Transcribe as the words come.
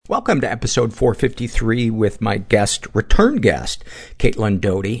Welcome to episode 453 with my return guest, Caitlin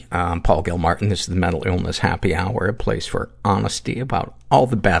Doughty. I'm Paul Gilmartin. This is the Mental Illness Happy Hour, a place for honesty about all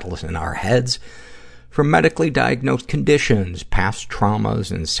the battles in our heads, from medically diagnosed conditions, past traumas,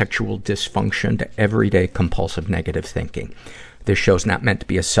 and sexual dysfunction to everyday compulsive negative thinking. This show's not meant to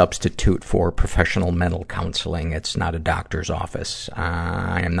be a substitute for professional mental counseling. It's not a doctor's office.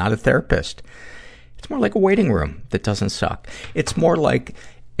 I am not a therapist. It's more like a waiting room that doesn't suck. It's more like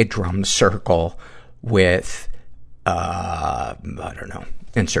a drum circle with, I don't know,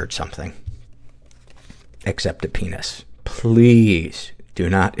 insert something. Except a penis. Please do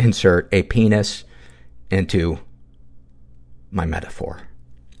not insert a penis into my metaphor.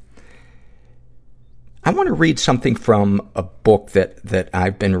 I want to read something from a book that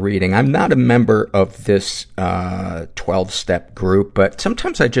I've been reading. I'm not a member of this 12-step group, but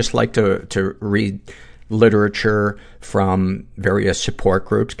sometimes I just like to read literature from various support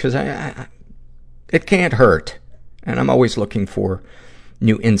groups because it can't hurt. And I'm always looking for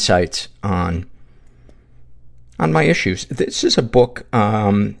new insights on my issues. This is a book,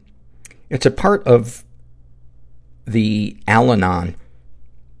 it's a part of the Al-Anon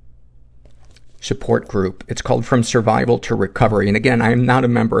support group. It's called From Survival to Recovery. And again, I am not a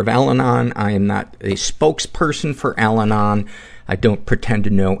member of Al-Anon. I am not a spokesperson for Al-Anon. I don't pretend to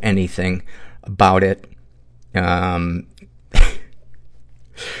know anything about it. I'm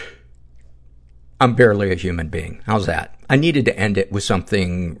barely a human being. How's that? I needed to end it with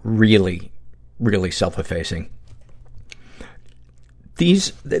something really, really self-effacing.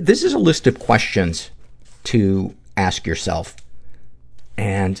 This is a list of questions to ask yourself.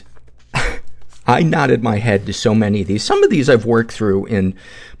 And I nodded my head to so many of these. Some of these I've worked through in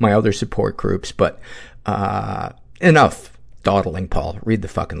my other support groups, but enough dawdling, Paul. Read the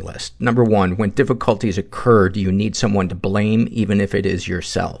fucking list. Number 1, when difficulties occur, do you need someone to blame, even if it is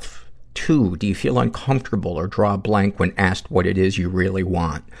yourself? 2, do you feel uncomfortable or draw a blank when asked what it is you really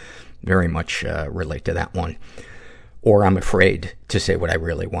want? Very much relate to that one. Or I'm afraid to say what I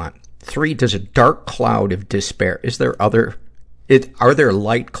really want. 3, does a dark cloud of despair, are there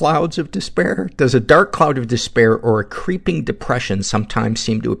light clouds of despair? Does a dark cloud of despair or a creeping depression sometimes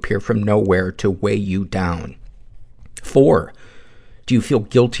seem to appear from nowhere to weigh you down? 4, do you feel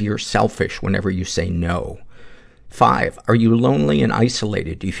guilty or selfish whenever you say no? 5, are you lonely and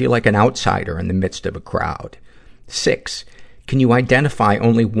isolated? Do you feel like an outsider in the midst of a crowd? 6, can you identify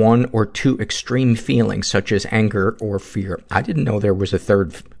only one or two extreme feelings, such as anger or fear? I didn't know there was a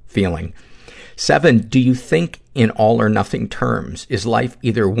third feeling. 7, do you think in all or nothing terms? Is life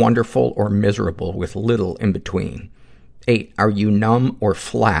either wonderful or miserable with little in between? 8, are you numb or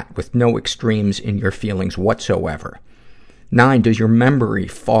flat with no extremes in your feelings whatsoever? 9, does your memory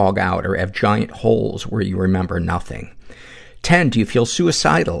fog out or have giant holes where you remember nothing? 10, do you feel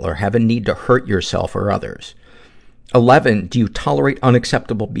suicidal or have a need to hurt yourself or others? 11, do you tolerate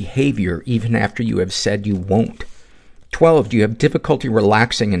unacceptable behavior even after you have said you won't? 12, do you have difficulty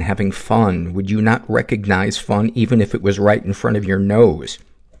relaxing and having fun? Would you not recognize fun even if it was right in front of your nose?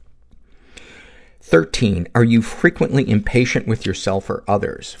 13, are you frequently impatient with yourself or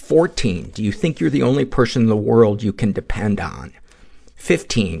others? 14, do you think you're the only person in the world you can depend on?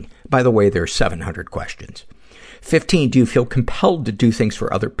 15, by the way, there's 700 questions. 15, do you feel compelled to do things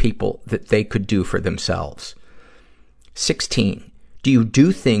for other people that they could do for themselves? 16, do you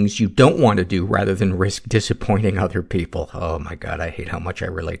do things you don't want to do rather than risk disappointing other people? Oh my God, I hate how much I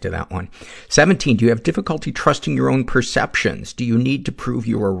relate to that one. 17, do you have difficulty trusting your own perceptions? Do you need to prove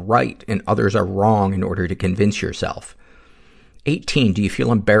you are right and others are wrong in order to convince yourself? 18, do you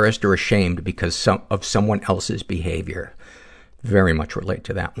feel embarrassed or ashamed because of someone else's behavior? Very much relate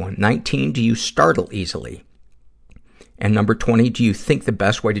to that one. 19, do you startle easily? And number 20, do you think the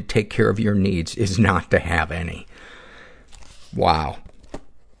best way to take care of your needs is not to have any? Wow.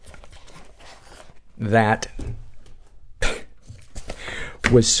 That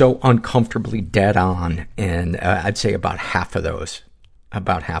was so uncomfortably dead on, and I'd say about half of those.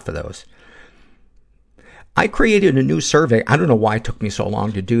 I created a new survey. I don't know why it took me so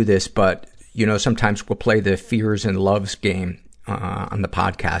long to do this, but, sometimes we'll play the fears and loves game on the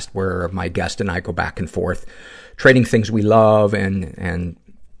podcast where my guest and I go back and forth, trading things we love and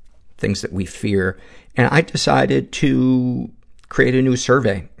things that we fear. And I decided to create a new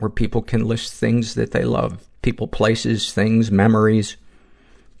survey where people can list things that they love. People, places, things, memories,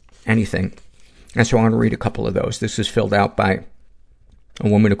 anything. And so I want to read a couple of those. This is filled out by a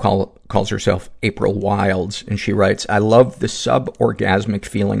woman who calls herself April Wilds. And she writes, I love the suborgasmic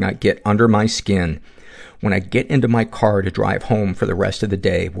feeling I get under my skin when I get into my car to drive home for the rest of the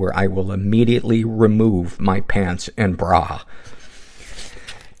day, where I will immediately remove my pants and bra.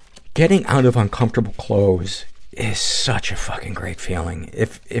 getting out of uncomfortable clothes is such a fucking great feeling.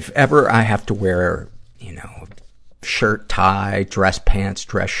 If ever I have to wear, shirt, tie, dress pants,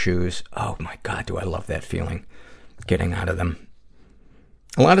 dress shoes, oh my God, do I love that feeling, getting out of them.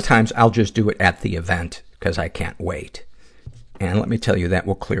 A lot of times I'll just do it at the event because I can't wait. And let me tell you, that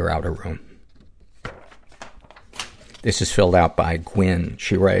will clear out a room. This is filled out by Gwyn.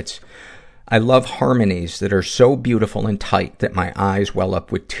 She writes, I love harmonies that are so beautiful and tight that my eyes well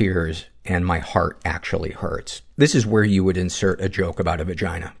up with tears and my heart actually hurts. This is where you would insert a joke about a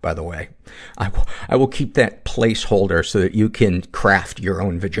vagina, by the way. I will keep that placeholder so that you can craft your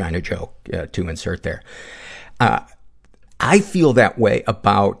own vagina joke to insert there. I feel that way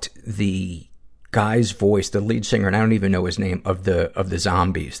about the guy's voice, the lead singer, and I don't even know his name, of the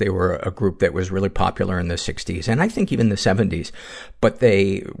Zombies. They were a group that was really popular in the 60s, and I think even the 70s. But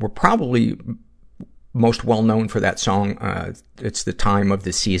they were probably most well known for that song, It's the Time of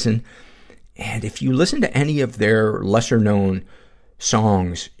the Season. And if you listen to any of their lesser known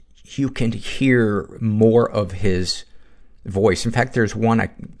songs, you can hear more of his voice. In fact, there's one,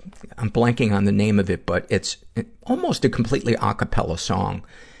 I'm blanking on the name of it, but it's almost a completely a cappella song.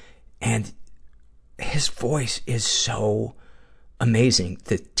 And his voice is so amazing.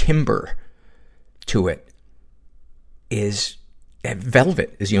 The timbre to it is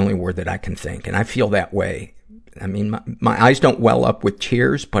velvet is the only word that I can think. And I feel that way. I mean, my eyes don't well up with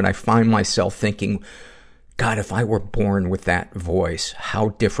tears, but I find myself thinking, God, if I were born with that voice, how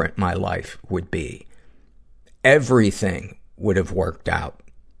different my life would be. Everything would have worked out.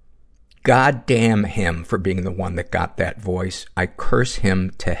 God damn him for being the one that got that voice. I curse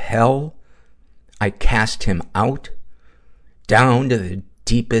him to hell. I cast him out, down to the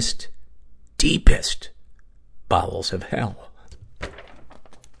deepest, deepest bowels of hell.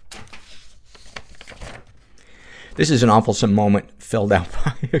 This is an awfulsome moment filled out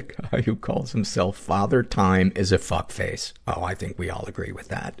by a guy who calls himself Father Time is a Fuckface. Oh, I think we all agree with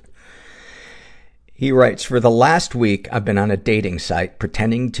that. He writes, for the last week, I've been on a dating site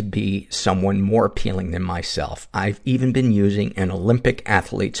pretending to be someone more appealing than myself. I've even been using an Olympic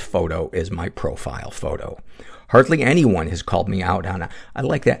athlete's photo as my profile photo. Hardly anyone has called me out on it. I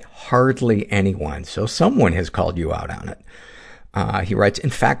like that. Hardly anyone. So someone has called you out on it. He writes, in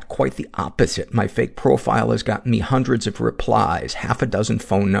fact, quite the opposite. My fake profile has gotten me hundreds of replies, half a dozen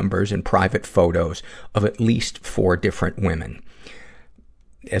phone numbers, and private photos of at least 4 different women.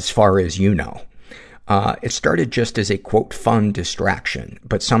 As far as you know. It started just as a, quote, fun distraction,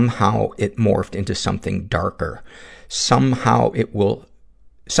 but somehow it morphed into something darker. Somehow it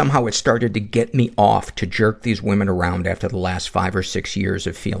started to get me off to jerk these women around after the last 5 or 6 years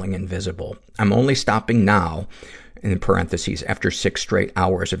of feeling invisible. I'm only stopping now, in parentheses, after 6 straight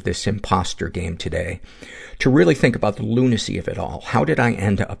hours of this imposter game today, to really think about the lunacy of it all. How did I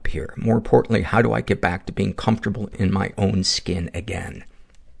end up here? More importantly, how do I get back to being comfortable in my own skin again?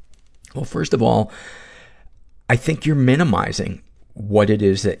 Well, first of all, I think you're minimizing what it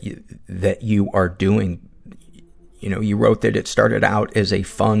is that you are doing. You know, you wrote that it started out as a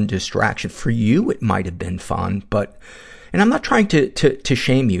fun distraction. For you, it might have been fun, and I'm not trying to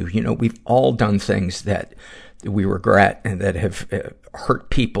shame you. You know, we've all done things that we regret and that have hurt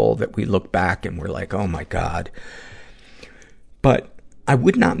people that we look back and we're like, oh my God. But I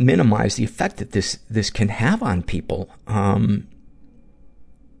would not minimize the effect that this can have on people.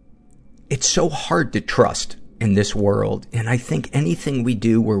 It's so hard to trust in this world. And I think anything we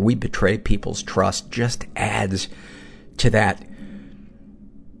do where we betray people's trust just adds to that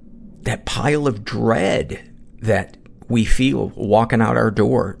pile of dread that we feel walking out our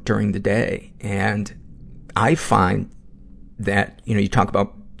door during the day. And I find that, you talk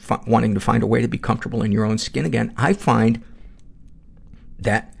about wanting to find a way to be comfortable in your own skin again. I find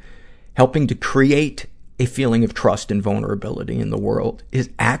that helping to create a feeling of trust and vulnerability in the world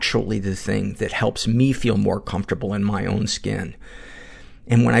is actually the thing that helps me feel more comfortable in my own skin.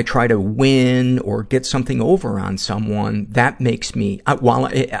 And when I try to win or get something over on someone, that makes me, while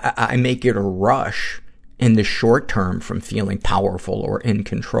I make it a rush in the short term from feeling powerful or in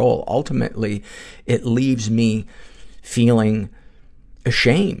control, ultimately it leaves me feeling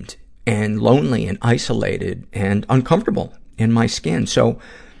ashamed and lonely and isolated and uncomfortable in my skin. So,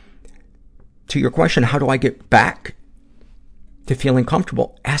 to your question, how do I get back to feeling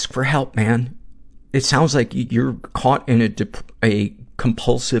comfortable? Ask for help, man. It sounds like you're caught in a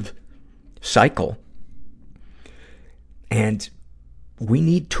compulsive cycle. And we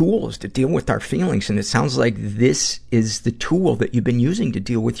need tools to deal with our feelings. And it sounds like this is the tool that you've been using to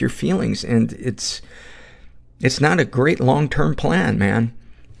deal with your feelings. And it's not a great long-term plan, man.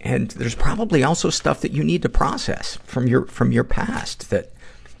 And there's probably also stuff that you need to process from your past that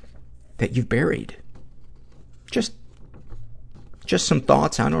that you've buried? Just some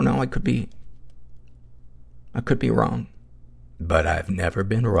thoughts. I don't know. I could be wrong. But I've never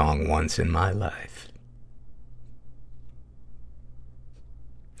been wrong once in my life.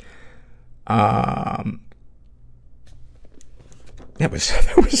 That was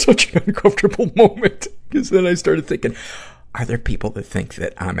such an uncomfortable moment, because then I started thinking, are there people that think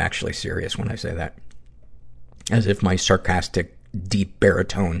that I'm actually serious when I say that? As if my sarcastic, deep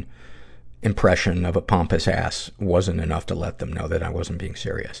baritone impression of a pompous ass wasn't enough to let them know that I wasn't being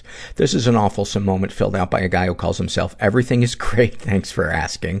serious. This is an awfulsome moment filled out by a guy who calls himself Everything is Great, Thanks for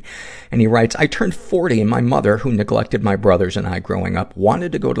Asking. And he writes, I turned 40 and my mother, who neglected my brothers and I growing up,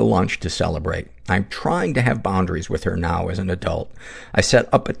 wanted to go to lunch to celebrate. I'm trying to have boundaries with her now as an adult. I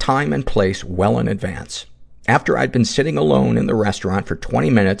set up a time and place well in advance. After I'd been sitting alone in the restaurant for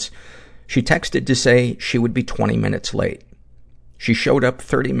 20 minutes, she texted to say she would be 20 minutes late. She showed up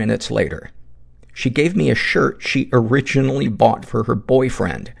 30 minutes later. She gave me a shirt she originally bought for her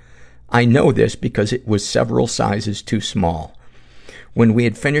boyfriend. I know this because it was several sizes too small. When we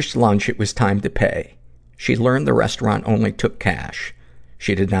had finished lunch, it was time to pay. She learned the restaurant only took cash.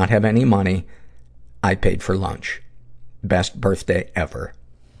 She did not have any money. I paid for lunch. Best birthday ever.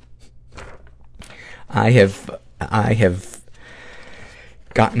 I have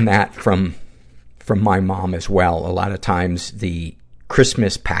gotten that from my mom as well. A lot of times the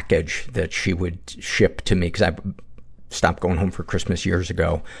Christmas package that she would ship to me, because I stopped going home for Christmas years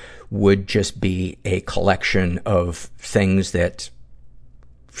ago, would just be a collection of things that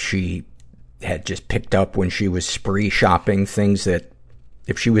she had just picked up when she was spree shopping, things that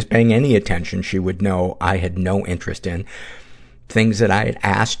if she was paying any attention, she would know I had no interest in, things that I had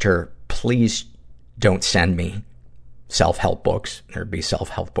asked her, please don't send me self-help books. There'd be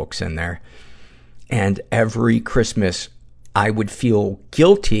self-help books in there. And every Christmas, I would feel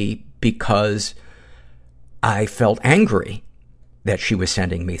guilty because I felt angry that she was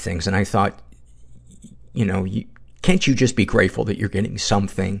sending me things. And I thought, can't you just be grateful that you're getting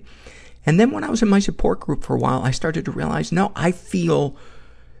something? And then when I was in my support group for a while, I started to realize, no, my feelings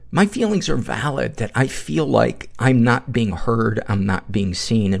are valid, that I feel like I'm not being heard, I'm not being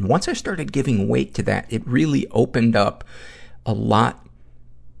seen. And once I started giving weight to that, it really opened up a lot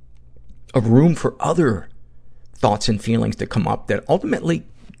of room for other thoughts and feelings to come up that ultimately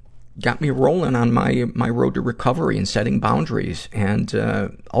got me rolling on my road to recovery and setting boundaries and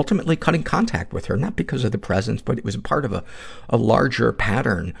ultimately cutting contact with her, not because of the presence, but it was a part of a larger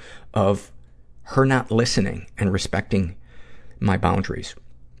pattern of her not listening and respecting my boundaries.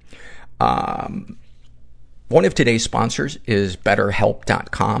 One of today's sponsors is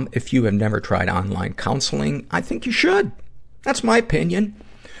BetterHelp.com. If you have never tried online counseling, I think you should. That's my opinion.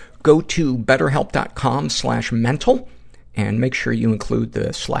 Go to BetterHelp.com/mental and make sure you include the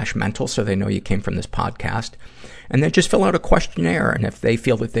 /mental so they know you came from this podcast. And then just fill out a questionnaire. And if they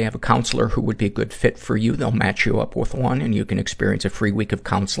feel that they have a counselor who would be a good fit for you, they'll match you up with one and you can experience a free week of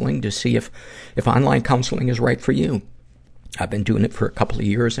counseling to see if online counseling is right for you. I've been doing it for a couple of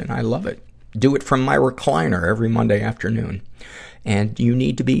years and I love it. Do it from my recliner every Monday afternoon. And you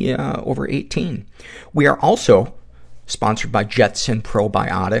need to be over 18. We are also sponsored by Jetson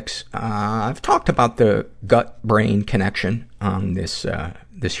Probiotics. I've talked about the gut-brain connection on this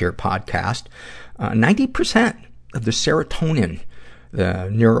here podcast. 90% of the serotonin, the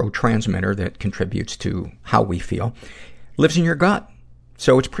neurotransmitter that contributes to how we feel, lives in your gut.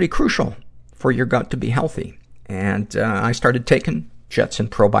 So it's pretty crucial for your gut to be healthy. And I started taking Jetson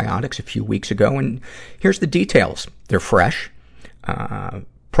Probiotics a few weeks ago, and here's the details. They're fresh.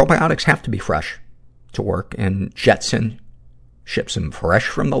 Probiotics have to be fresh to work, and Jetson ships them fresh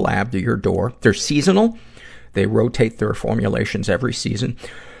from the lab to your door. They're seasonal. They rotate their formulations every season.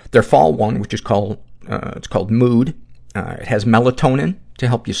 Their fall one, which is called Mood, it has melatonin to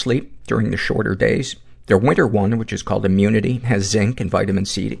help you sleep during the shorter days. Their winter one, which is called Immunity, has zinc and vitamin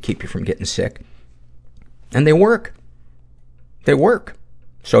C to keep you from getting sick. And they work. They work.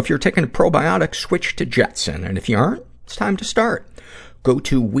 So if you're taking a probiotic, switch to Jetson. And if you aren't, it's time to start. Go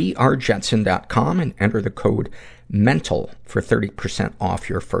to wearejetson.com and enter the code MENTAL for 30% off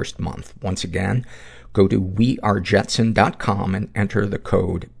your first month. Once again, go to wearejetson.com and enter the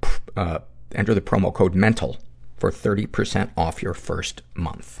promo code MENTAL for 30% off your first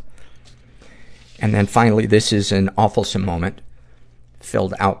month. And then finally, this is an awfulsome moment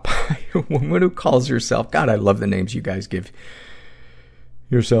filled out by a woman who calls herself, God, I love the names you guys give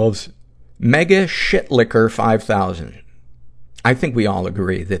yourselves, Mega Shitlicker 5000. I think we all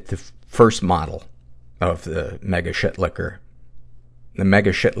agree that the first model of the Mega Shitlicker, the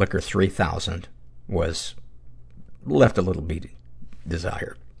Mega Shitlicker 3000, was left a little bit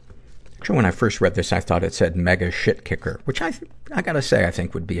desired. Actually, when I first read this, I thought it said mega shit kicker, which I gotta say, I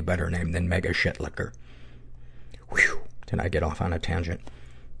think would be a better name than mega shit licker. Whew, did I get off on a tangent?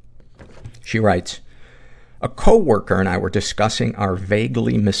 She writes, a coworker and I were discussing our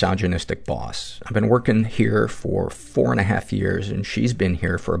vaguely misogynistic boss. I've been working here for 4.5 years, and she's been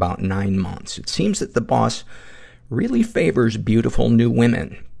here for about 9 months. It seems that the boss really favors beautiful new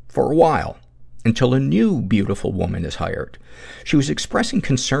women for a while, until a new beautiful woman is hired. She was expressing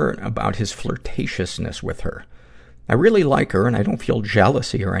concern about his flirtatiousness with her. I really like her, and I don't feel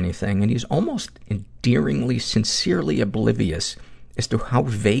jealousy or anything, and he's almost endearingly, sincerely oblivious as to how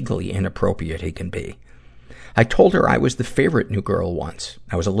vaguely inappropriate he can be. I told her I was the favorite new girl once.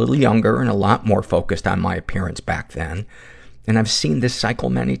 I was a little younger and a lot more focused on my appearance back then, and I've seen this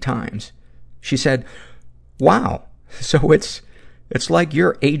cycle many times. She said, wow, so it's like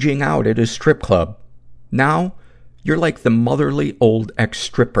you're aging out at a strip club. Now, you're like the motherly old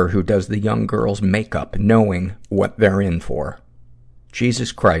ex-stripper who does the young girl's makeup, knowing what they're in for.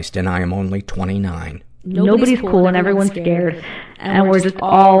 Jesus Christ, and I am only 29. Nobody's cool and everyone's scared, and we're just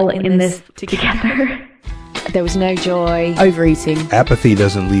all in this together. There was no joy. Overeating. Apathy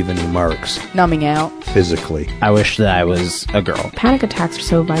doesn't leave any marks. Numbing out. Physically. I wish that I was a girl. Panic attacks are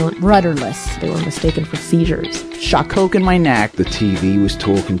so violent. Rudderless. They were mistaken for seizures. Shot coke in my neck. The TV was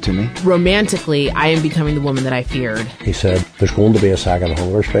talking to me. Romantically, I am becoming the woman that I feared. He said, there's going to be a second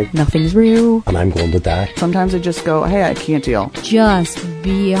hunger strike. Nothing's real. And I'm going to die. Sometimes I just go, hey, I can't deal. Just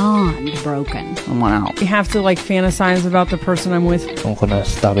beyond broken. I want out. You have to fantasize about the person I'm with. I'm gonna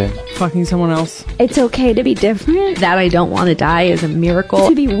stab him. Fucking someone else. It's okay to be different. That I don't want to die is a miracle.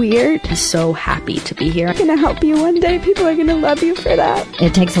 To be weird. I'm so happy to be here. I'm gonna help you one day. People are gonna love you for that.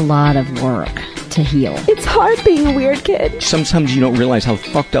 It takes a lot of work to heal. It's hard being a weird kid. Sometimes you don't realize how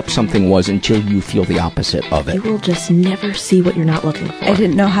fucked up something was until you feel the opposite of it. You will just never see what you're not looking for. I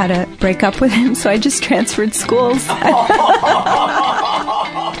didn't know how to break up with him, so I just transferred schools.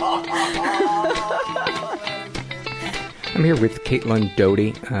 I'm here with Caitlin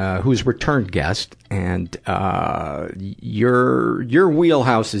Doughty, who's a returned guest, and your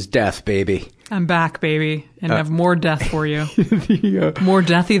wheelhouse is death, baby. I'm back, baby, and have more death for you. More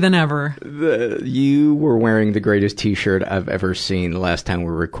deathy than ever. You were wearing the greatest t-shirt I've ever seen the last time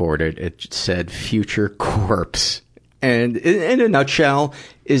we recorded. It said Future Corpse. And in a nutshell,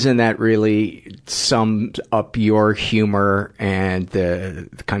 isn't that really summed up your humor and the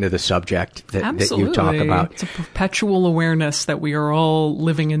kind of the subject that you talk about? It's a perpetual awareness that we are all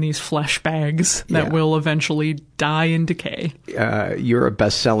living in these flesh bags that will eventually die and decay. You're a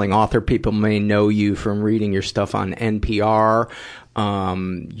best-selling author. People may know you from reading your stuff on NPR.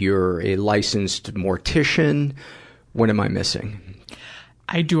 You're a licensed mortician. What am I missing?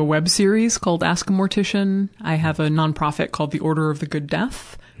 I do a web series called Ask a Mortician. I have a nonprofit called the Order of the Good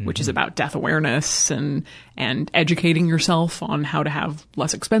Death, which is about death awareness and educating yourself on how to have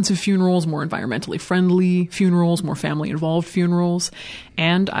less expensive funerals, more environmentally friendly funerals, more family-involved funerals.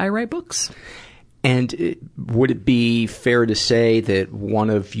 And I write books. And would it be fair to say that one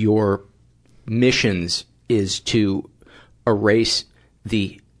of your missions is to erase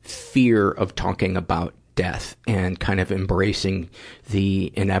the fear of talking about death and kind of embracing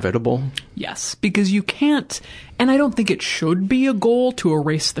the inevitable? Yes, because you can't, and I don't think it should be a goal to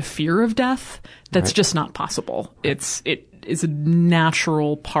erase the fear of death. That's just not possible. It is a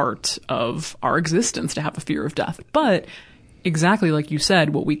natural part of our existence to have a fear of death. But exactly like you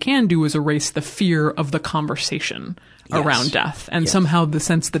said, what we can do is erase the fear of the conversation around death. And somehow the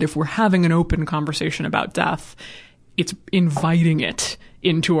sense that if we're having an open conversation about death, it's inviting it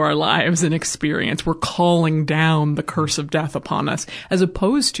into our lives and experience. We're calling down the curse of death upon us, as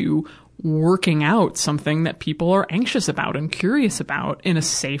opposed to working out something that people are anxious about and curious about in a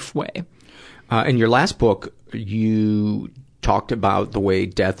safe way. In your last book, you talked about the way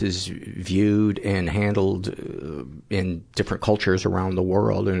death is viewed and handled in different cultures around the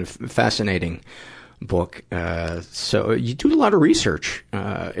world, and a fascinating book. So you do a lot of research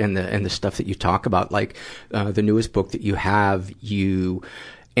in the stuff that you talk about, like the newest book that you have. You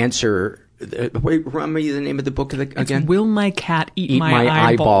answer. Wait, remind me the name of the book again. It's Will My Cat Eat My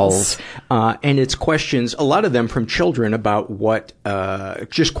Eyeballs? And it's questions, a lot of them from children, about what,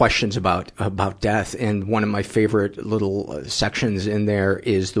 just questions about death. And one of my favorite little sections in there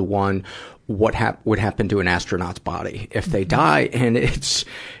is the one, what would happen to an astronaut's body if they die? And it's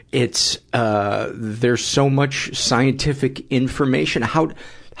there's so much scientific information.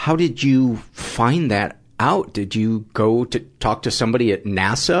 How did you find that out? Did you go to talk to somebody at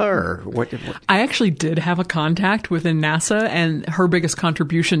NASA or what? I actually did have a contact within NASA, and her biggest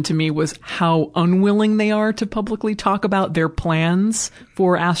contribution to me was how unwilling they are to publicly talk about their plans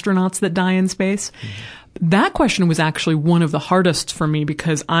for astronauts that die in space. That question was actually one of the hardest for me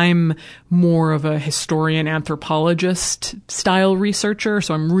because I'm more of a historian, anthropologist style researcher,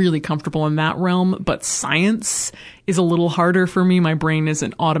 so I'm really comfortable in that realm. But science is a little harder for me. My brain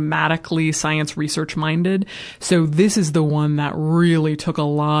isn't automatically science research minded. So this is the one that really took a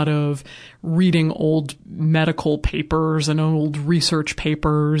lot of reading old medical papers and old research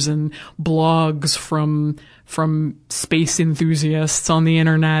papers and blogs from space enthusiasts on the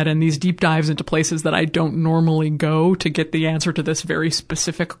internet and these deep dives into places that I don't normally go to get the answer to this very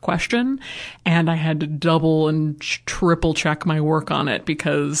specific question. And I had to double and triple check my work on it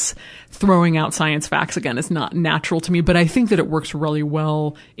because throwing out science facts again is not natural to me, but I think that it works really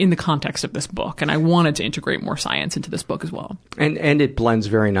well in the context of this book. And I wanted to integrate more science into this book as well. And it blends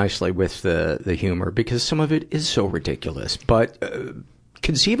very nicely with the humor because some of it is so ridiculous, but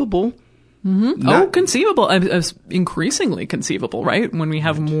conceivable. Mm-hmm. Conceivable. Increasingly conceivable, right? When we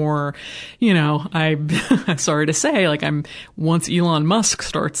have more, I'm sorry to say, once Elon Musk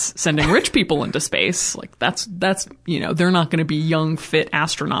starts sending rich people into space, that's, they're not going to be young, fit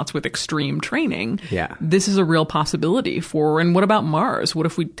astronauts with extreme training. Yeah. This is a real possibility and what about Mars? What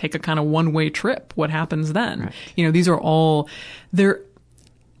if we take a kind of one-way trip? What happens then? Right. These are all, they're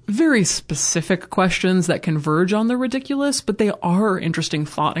very specific questions that converge on the ridiculous, but they are interesting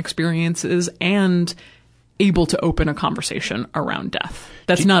thought experiences and able to open a conversation around death.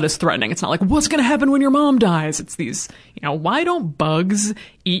 That's not as threatening. It's not like, what's going to happen when your mom dies? It's these, why don't bugs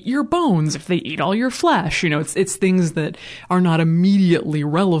eat your bones if they eat all your flesh? It's things that are not immediately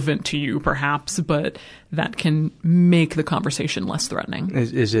relevant to you, perhaps, but that can make the conversation less threatening.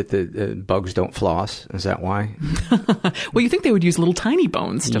 Is it that bugs don't floss? Is that why? Well, you think they would use little tiny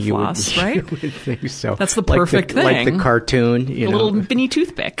bones to floss, right? You would think so. That's the perfect thing. Like the cartoon, a little mini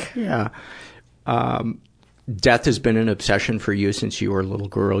toothpick. Yeah. Death has been an obsession for you since you were a little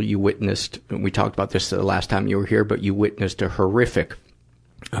girl. You witnessed, we talked about this the last time you were here, but you witnessed a horrific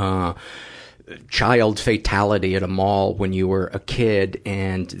child fatality at a mall when you were a kid,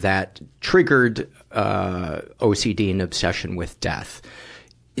 and that triggered OCD and obsession with death.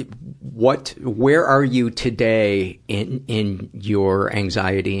 Where are you today in your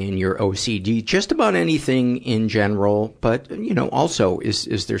anxiety and your OCD? Just about anything in general, but also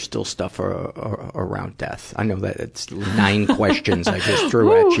is there still stuff around death? I know that it's 9 questions I just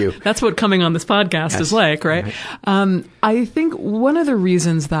threw at you. That's what coming on this podcast is like, right? I think one of the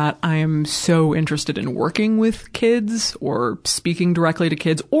reasons that I am so interested in working with kids or speaking directly to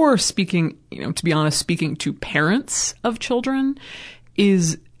kids or speaking, to be honest, speaking to parents of children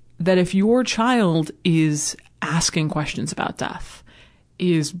is that if your child is asking questions about death,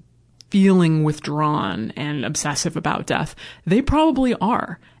 is feeling withdrawn and obsessive about death, they probably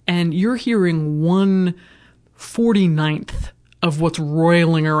are. And you're hearing 1/49th of what's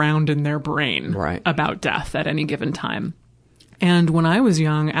roiling around in their brain about death at any given time. And when I was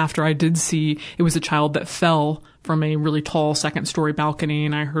young, after I did see, it was a child that fell from a really tall second-story balcony,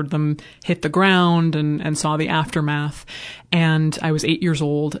 and I heard them hit the ground and saw the aftermath. And I was 8 years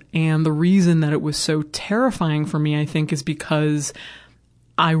old, and the reason that it was so terrifying for me, I think, is because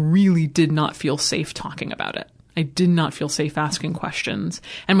I really did not feel safe talking about it. I did not feel safe asking questions.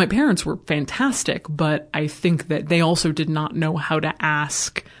 And my parents were fantastic, but I think that they also did not know how to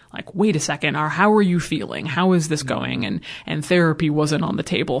ask, wait a second, or how are you feeling? How is this going? And therapy wasn't on the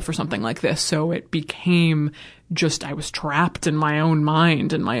table for something like this. So it became just, I was trapped in my own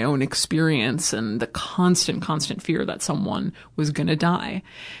mind and my own experience and the constant fear that someone was going to die.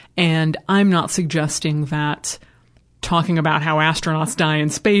 And I'm not suggesting that talking about how astronauts die in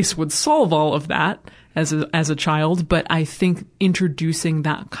space would solve all of that as a child, but I think introducing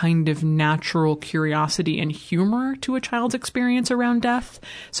that kind of natural curiosity and humor to a child's experience around death,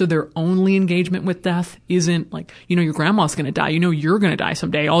 so their only engagement with death isn't your grandma's going to die, you're going to die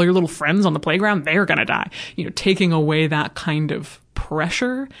someday, all your little friends on the playground, they're going to die. Taking away that kind of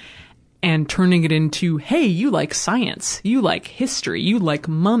pressure and turning it into, hey, you like science, you like history, you like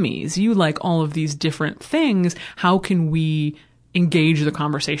mummies, you like all of these different things. How can we engage the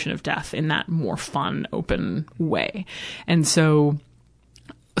conversation of death in that more fun, open way? And so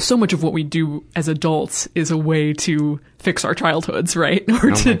much of what we do as adults is a way to fix our childhoods, right?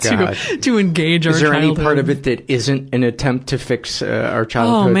 Or to engage our childhood. Is there any part of it that isn't an attempt to fix our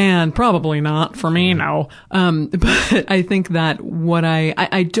childhood? Oh man, probably not. For me, no. But I think that what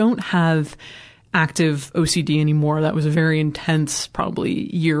I don't have active OCD anymore. That was a very intense,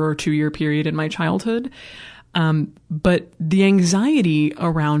 probably year or 2 year period in my childhood. But the anxiety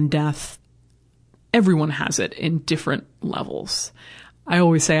around death, everyone has it in different levels. I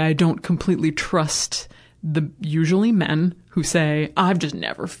always say I don't completely trust usually men who say, death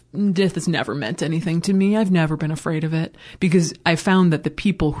has never meant anything to me. I've never been afraid of it. Because I found that the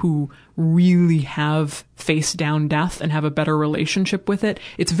people who really have faced down death and have a better relationship with it,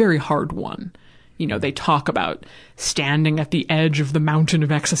 it's very hard won. You know, they talk about standing at the edge of the mountain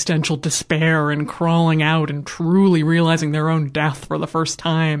of existential despair and crawling out and truly realizing their own death for the first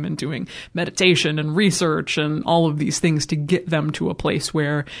time and doing meditation and research and all of these things to get them to a place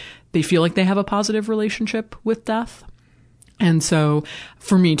where they feel like they have a positive relationship with death. And so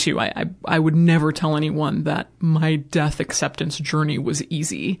for me too, I would never tell anyone that my death acceptance journey was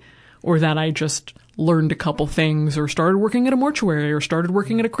easy, or that I just learned a couple things or started working at a mortuary or started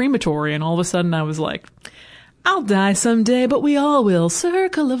working at a crematory and all of a sudden I was like, I'll die someday, but we all will.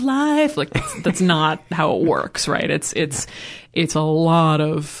 Circle of life. Like that's not how it works, right? It's a lot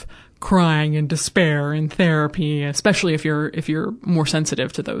of crying and despair and therapy, especially if you're more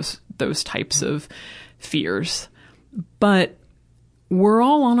sensitive to those types of fears. But we're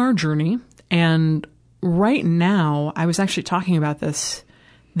all on our journey, and right now, I was actually talking about this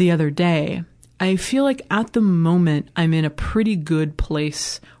the other day. I feel like at the moment I'm in a pretty good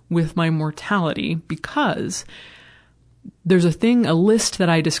place with my mortality because there's a list that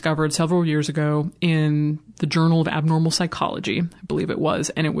I discovered several years ago in the Journal of Abnormal Psychology, I believe it was,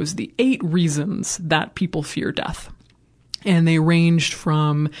 and it was the 8 reasons that people fear death. And they ranged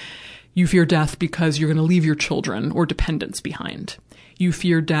from you fear death because you're going to leave your children or dependents behind. You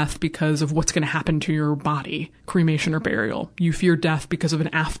fear death because of what's going to happen to your body, cremation or burial. You fear death because of an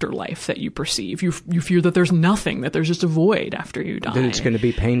afterlife that you perceive. You fear that there's nothing, that there's just a void after you die. That it's going to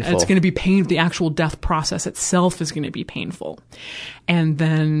be painful. It's going to be painful. The actual death process itself is going to be painful. And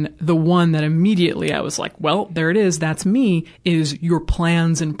then the one that immediately I was like, well, there it is. That's me, is your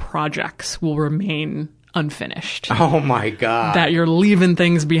plans and projects will remain unfinished. Oh my God. That you're leaving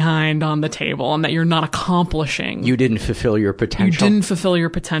things behind on the table and that you're not accomplishing. You didn't fulfill your potential. You didn't fulfill your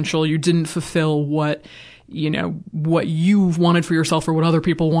potential. You didn't fulfill what you wanted for yourself or what other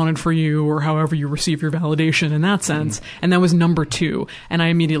people wanted for you, or however you receive your validation in that sense. And that was number 2. And I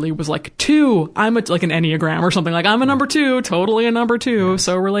immediately was like, 2, I'm like an Enneagram or something. Like, I'm a number 2, totally a number 2.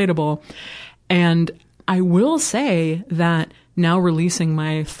 So relatable. And I will say that now releasing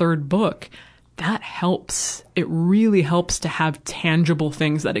my 3rd book, that helps. It really helps to have tangible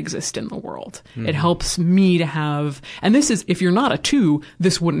things that exist in the world. Mm-hmm. It helps me to have, and this is, if you're not a 2,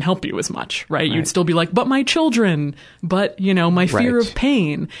 this wouldn't help you as much, right? You'd still be like, but my children, but, my fear of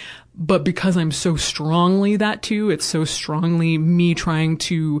pain. But because I'm so strongly that 2, it's so strongly me trying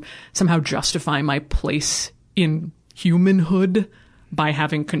to somehow justify my place in humanhood by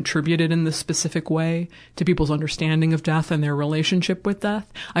having contributed in this specific way to people's understanding of death and their relationship with death.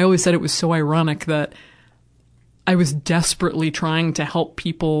 I always said it was so ironic that I was desperately trying to help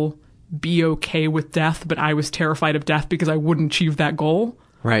people be okay with death, but I was terrified of death because I wouldn't achieve that goal.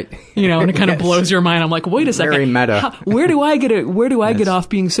 Right. And it kind of blows your mind. I'm like, wait a second. Very meta. Where do I get off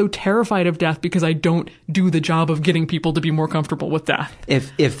being so terrified of death because I don't do the job of getting people to be more comfortable with death?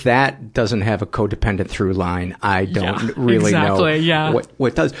 If that doesn't have a codependent through line, I don't really know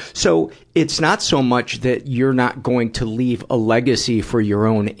what does. So it's not so much that you're not going to leave a legacy for your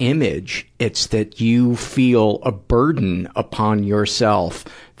own image. It's that you feel a burden upon yourself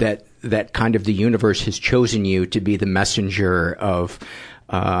that kind of the universe has chosen you to be the messenger of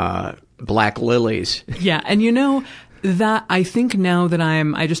black lilies. Yeah. And that I think now that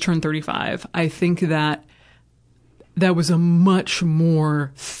I just turned 35, I think that was a much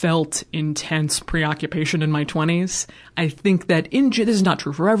more felt, intense preoccupation in my 20s. I think that this is not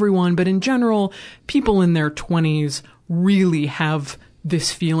true for everyone, but in general, people in their 20s really have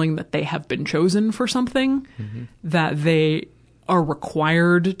this feeling that they have been chosen for something, that they are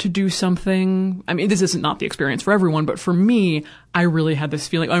required to do something. I mean, this isn't not the experience for everyone, but for me, I really had this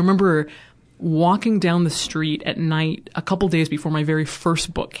feeling. I remember walking down the street at night a couple days before my very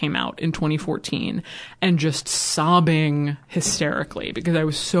first book came out in 2014 and just sobbing hysterically because I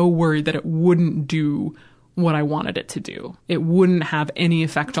was so worried that it wouldn't do what I wanted it to do. It wouldn't have any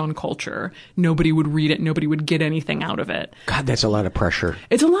effect on culture. Nobody would read it. Nobody would get anything out of it. God, that's a lot of pressure.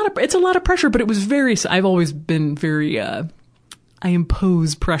 It's a lot of pressure, but it was I've always been very, I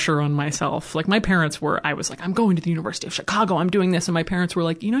impose pressure on myself. Like my parents I was like, I'm going to the University of Chicago. I'm doing this. And my parents were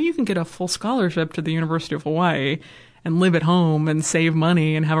like, you can get a full scholarship to the University of Hawaii and live at home and save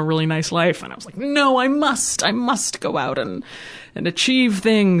money and have a really nice life. And I was like, no, I must go out and achieve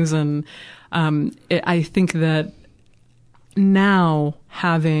things. And, I think that now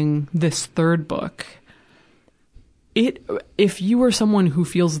having this third book, if you are someone who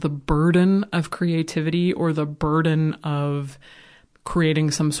feels the burden of creativity or the burden of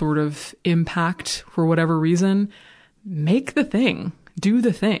creating some sort of impact for whatever reason, make the thing, do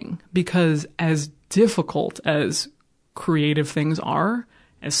the thing, because as difficult as creative things are,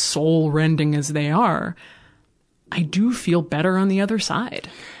 as soul-rending as they are, I do feel better on the other side.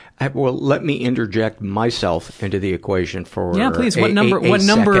 Well, let me interject myself into the equation for please. What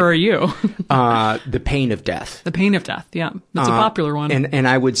number are you? The Pain of Death. The Pain of Death. Yeah, that's a popular one. And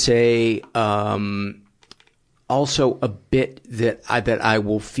I would say also a bit that I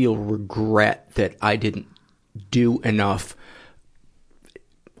will feel regret that I didn't do enough.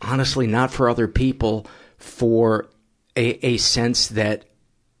 Honestly, not for other people, for a sense that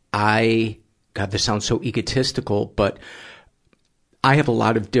God, this sounds so egotistical, but I have a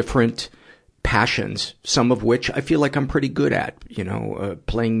lot of different passions, some of which I feel like I'm pretty good at,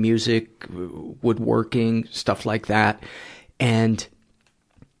 playing music, woodworking, stuff like that. And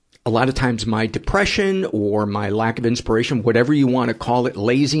a lot of times my depression or my lack of inspiration, whatever you want to call it,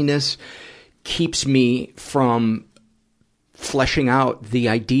 laziness, keeps me from fleshing out the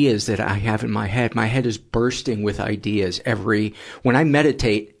ideas that I have in my head. My head is bursting with ideas when I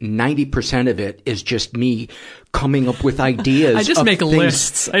meditate, 90% of it is just me coming up with ideas. I just make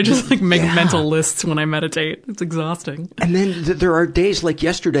lists. I just make mental lists when I meditate. It's exhausting. And then there are days like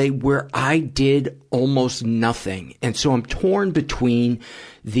yesterday where I did almost nothing. And so I'm torn between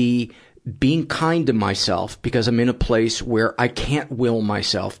the being kind to myself, because I'm in a place where I can't will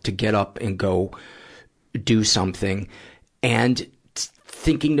myself to get up and go do something, and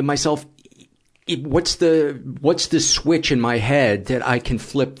thinking to myself, what's the switch in my head that I can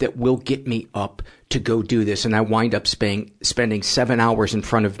flip that will get me up to go do this? And I wind up spending 7 hours in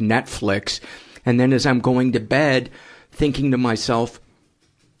front of Netflix. And then as I'm going to bed, thinking to myself,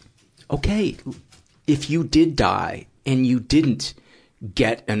 okay, if you did die and you didn't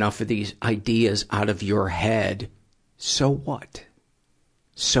get enough of these ideas out of your head, so what?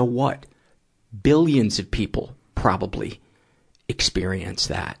 So what? Billions of people probably experience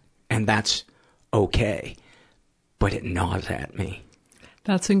that, and that's okay, but it gnaws at me.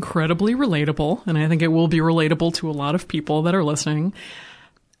 That's incredibly relatable, and I think it will be relatable to a lot of people that are listening.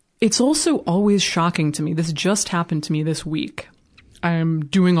 It's also always shocking to me. This just happened to me this week. I'm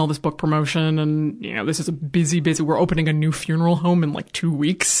doing all this book promotion, and this is a busy. We're opening a new funeral home in like 2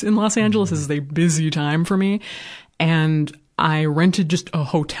 weeks in Los Angeles. This is a busy time for me, and I rented just a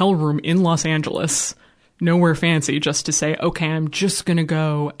hotel room in Los Angeles, nowhere fancy, just to say, okay, I'm just going to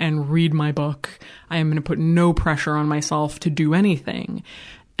go and read my book. I am going to put no pressure on myself to do anything.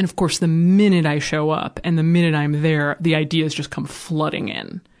 And of course, the minute I show up and the minute I'm there, the ideas just come flooding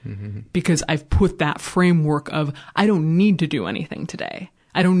in. Mm-hmm. Because I've put that framework of, I don't need to do anything today.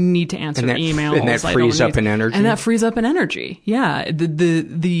 I don't need to answer emails. And that frees up an energy. And that frees up an energy. Yeah.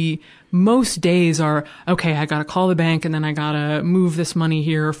 The most days are, okay, I gotta call the bank, and then I gotta move this money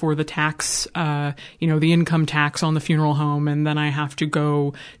here for the tax, the income tax on the funeral home, and then I have to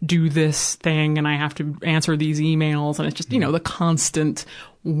go do this thing, and I have to answer these emails, and it's just, the constant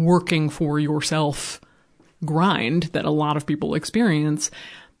working for yourself grind that a lot of people experience.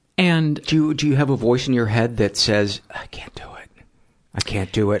 And do you have a voice in your head that says, I can't do it? I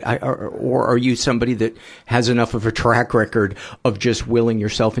can't do it. Or are you somebody that has enough of a track record of just willing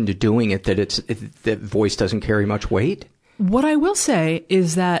yourself into doing it that that voice doesn't carry much weight? What I will say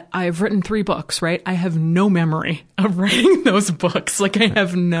is that I've written 3 books, right? I have no memory of writing those books. Like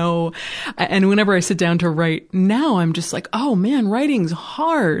and whenever I sit down to write now, I'm just like, oh man, writing's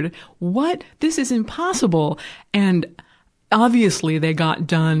hard. What? This is impossible. And obviously they got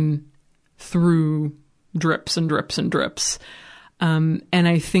done through drips and drips and drips. And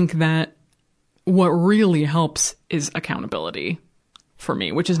I think that what really helps is accountability for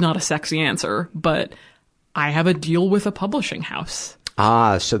me, which is not a sexy answer, but I have a deal with a publishing house.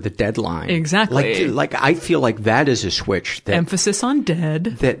 Ah, so the deadline. Exactly. Like I feel like that is a switch. Emphasis on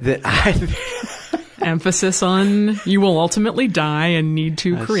dead. Emphasis on you will ultimately die and need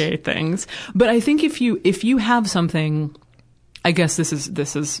to create things. But I think if you have something, I guess this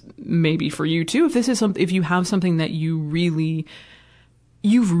is maybe for you too. If you have something that you've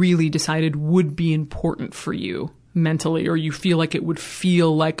really decided would be important for you mentally, or you feel like it would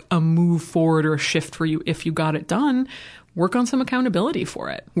feel like a move forward or a shift for you if you got it done, work on some accountability for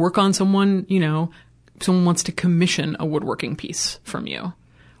it. Work on someone wants to commission a woodworking piece from you,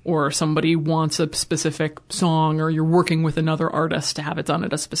 or somebody wants a specific song, or you're working with another artist to have it done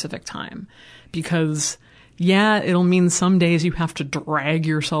at a specific time. Because yeah, it'll mean some days you have to drag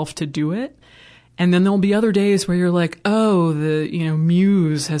yourself to do it, And then there'll be other days where you're like, oh, the,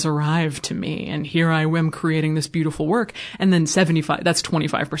 muse has arrived to me and here I am creating this beautiful work. And then that's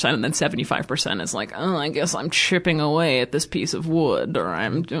 25%. And then 75% is like, oh, I guess I'm chipping away at this piece of wood, or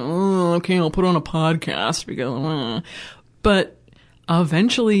okay, I'll put on a podcast because, but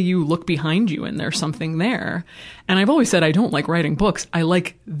eventually you look behind you and there's something there. And I've always said I don't like writing books. I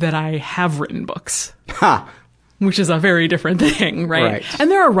like that I have written books. Ha! Which is a very different thing, right? And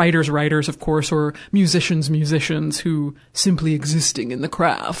there are writers, of course, or musicians who simply existing in the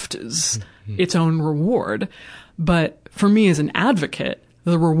craft is its own reward. But for me as an advocate,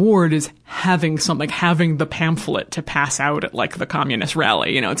 the reward is having something, having the pamphlet to pass out at like the communist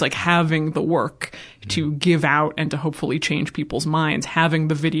rally. It's like having the work to give out and to hopefully change people's minds, having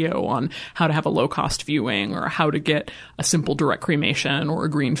the video on how to have a low-cost viewing or how to get a simple direct cremation or a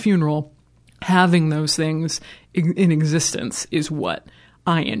green funeral. Having those things in existence is what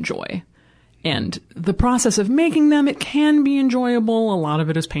I enjoy. And the process of making them, it can be enjoyable. A lot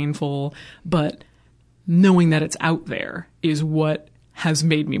of it is painful, but knowing that it's out there is what has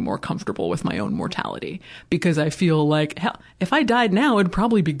made me more comfortable with my own mortality, because I feel like, hell, if I died now, it'd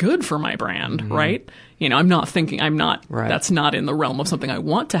probably be good for my brand, right? That's not in the realm of something I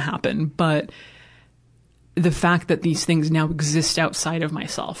want to happen, but the fact that these things now exist outside of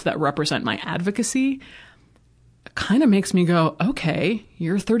myself that represent my advocacy kind of makes me go, okay,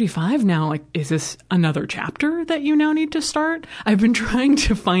 you're 35 now. Like, is this another chapter that you now need to start? I've been trying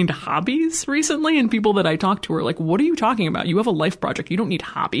to find hobbies recently, and people that I talk to are like, what are you talking about? You have a life project. You don't need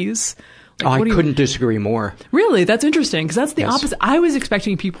hobbies. Like, I couldn't disagree more. Really? That's interesting, because that's the opposite. I was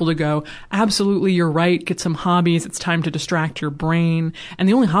expecting people to go, absolutely, you're right, get some hobbies, it's time to distract your brain. And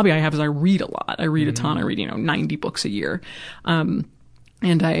the only hobby I have is I read a lot. I read a ton. I read, 90 books a year.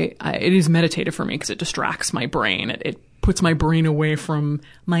 And it is meditative for me because it distracts my brain. It puts my brain away from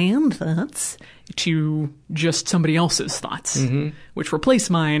my own thoughts to just somebody else's thoughts, which replace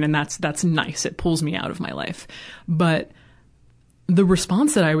mine, and that's nice. It pulls me out of my life. But the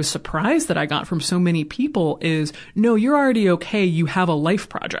response that I was surprised that I got from so many people is, no, you're already okay. You have a life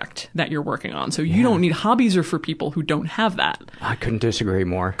project that you're working on. So you don't need hobbies, or for people who don't have that. I couldn't disagree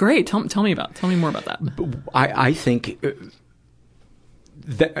more. Great. Tell me more about that. I think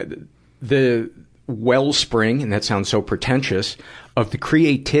the wellspring, and that sounds so pretentious, of the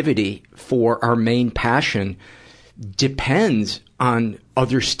creativity for our main passion depends on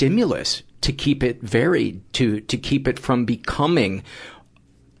other stimulus to keep it varied, to keep it from becoming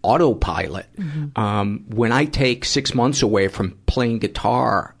autopilot. When I take 6 months away from playing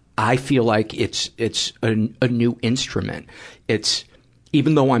guitar, I feel like it's a new instrument. It's,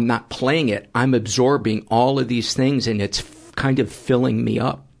 even though I'm not playing it, I'm absorbing all of these things, and it's kind of filling me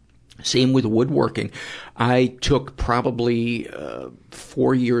up. Same with woodworking. I took probably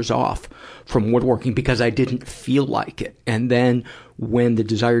 4 years off from woodworking because I didn't feel like it. And then when the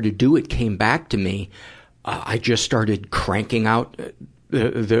desire to do it came back to me, I just started cranking out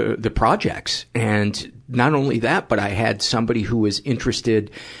the projects. And not only that, but I had somebody who was interested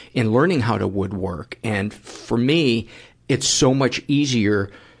in learning how to woodwork. And for me, it's so much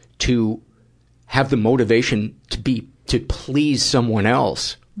easier to have the motivation to please someone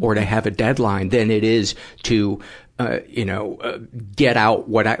else or to have a deadline than it is to get out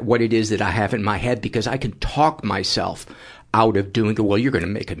what it is that I have in my head, because I can talk myself out of doing it. Well, you're going to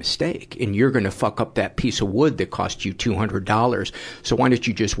make a mistake and you're going to fuck up that piece of wood that cost you $200. So why don't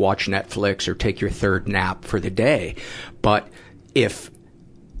you just watch Netflix or take your third nap for the day? But if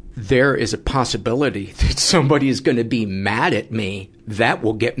there is a possibility that somebody is going to be mad at me, that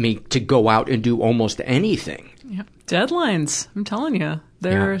will get me to go out and do almost anything. Yep. Deadlines, I'm telling you,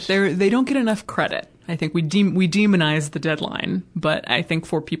 they don't get enough credit. I think we demonize the deadline, but I think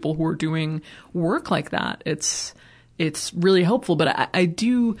for people who are doing work like that, it's really helpful. But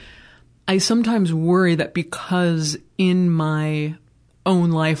I sometimes worry that because in my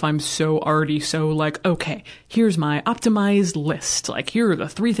own life, I'm already so like, okay, here's my optimized list. Like, here are the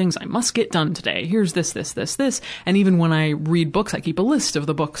 3 things I must get done today. Here's this. And even when I read books, I keep a list of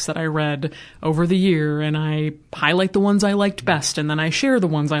the books that I read over the year, and I highlight the ones I liked best, and then I share the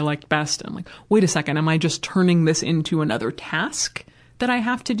ones I liked best. And I'm like, wait a second, am I just turning this into another task that I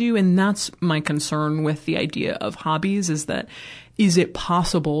have to do? And that's my concern with the idea of hobbies, is it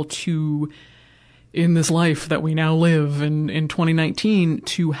possible to, in this life that we now live in 2019,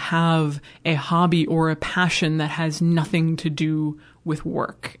 to have a hobby or a passion that has nothing to do with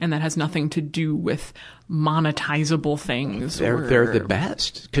work and that has nothing to do with monetizable things. They're the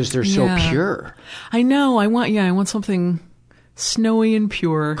best because they're so pure. I know. I want something snowy and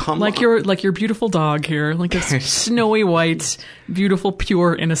pure, like your beautiful dog here, like a snowy white, beautiful,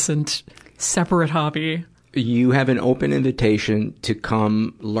 pure, innocent separate hobby. You have an open invitation to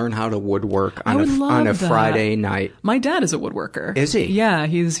come learn how to woodwork on a Friday night. My dad is a woodworker. Is he? Yeah,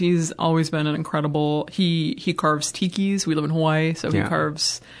 he's always been an incredible. He carves tikis. We live in Hawaii, so he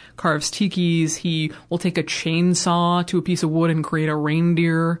carves tikis. He will take a chainsaw to a piece of wood and create a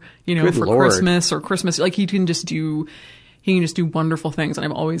reindeer, Good for Lord. Christmas. Like he can just do wonderful things, and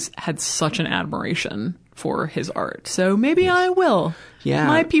I've always had such an admiration for his art. So maybe I will. Yeah.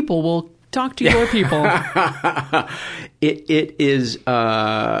 My people will talk to your people. It is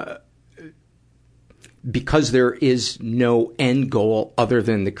because there is no end goal other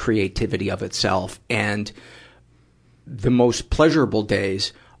than the creativity of itself. And the most pleasurable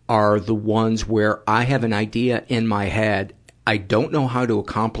days are the ones where I have an idea in my head. I don't know how to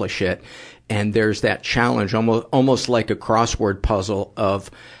accomplish it. And there's that challenge, almost like a crossword puzzle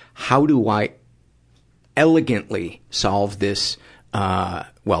of how do I elegantly solve this.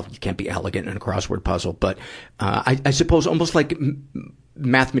 Well, you can't be elegant in a crossword puzzle, but I suppose almost like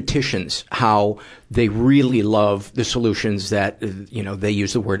mathematicians, how they really love the solutions that, they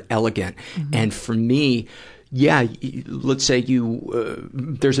use the word elegant. Mm-hmm. And for me, let's say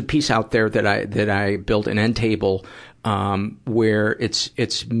there's a piece out there that I built, an end table, where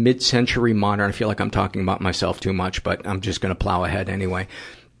it's mid-century modern. I feel like I'm talking about myself too much, but I'm just going to plow ahead anyway.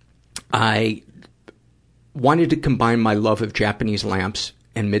 I wanted to combine my love of Japanese lamps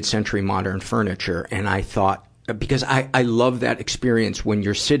and mid-century modern furniture, and I thought, because I love that experience when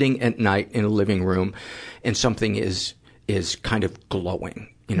you're sitting at night in a living room and something is kind of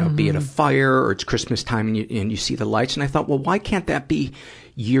glowing, be it a fire or it's Christmas time and you see the lights. And I thought, well, why can't that be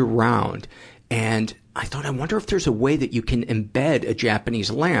year round? And I thought, I wonder if there's a way that you can embed a Japanese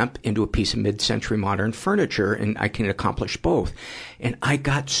lamp into a piece of mid-century modern furniture, and I can accomplish both. And I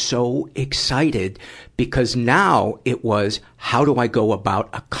got so excited because now it was, how do I go about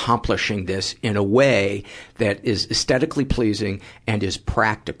accomplishing this in a way that is aesthetically pleasing and is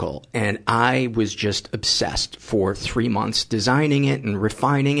practical? And I was just obsessed for 3 months designing it and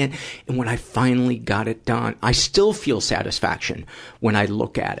refining it. And when I finally got it done, I still feel satisfaction when I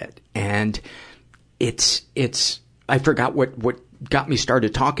look at it. And it's I forgot what got me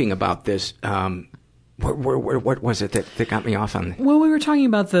started talking about this. What was it that got me off on? Well, we were talking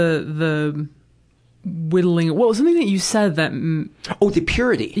about the whittling. Well, something that you said that. The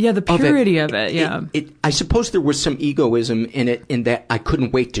purity. Yeah, the purity of it. Yeah. I suppose there was some egoism in it, in that I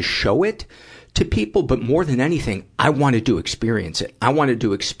couldn't wait to show it to people, but more than anything, I wanted to experience it. I wanted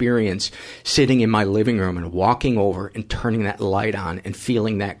to experience sitting in my living room and walking over and turning that light on and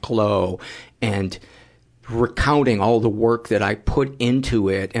feeling that glow and recounting all the work that I put into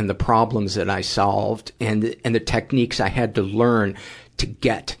it and the problems that I solved and the techniques I had to learn to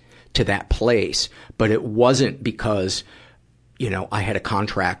get to that place. But it wasn't because, I had a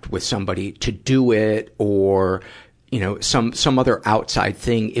contract with somebody to do it or, some other outside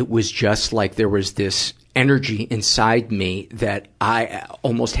thing. It was just like there was this energy inside me that I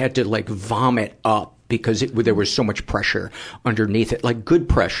almost had to vomit up because there was so much pressure underneath it, like good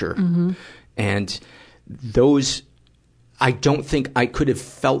pressure. Mm-hmm. And those, I don't think I could have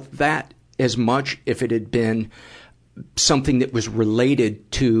felt that as much if it had been something that was related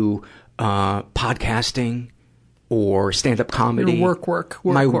to podcasting or stand-up comedy. Your work.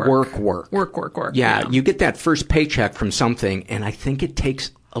 My work. Work. Yeah, you get that first paycheck from something, and I think it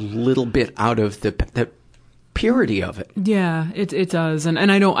takes a little bit out of the purity of it. Yeah, it does. And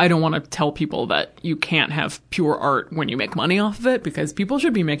I don't want to tell people that you can't have pure art when you make money off of it, because people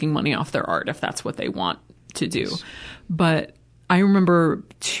should be making money off their art if that's what they want to do. Yes. But I remember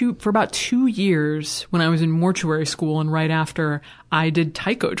for about 2 years when I was in mortuary school and right after, I did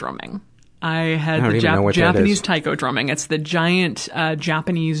taiko drumming. I had the Japanese taiko drumming. It's the giant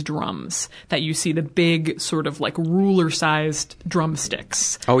Japanese drums that you see, the big sort of ruler-sized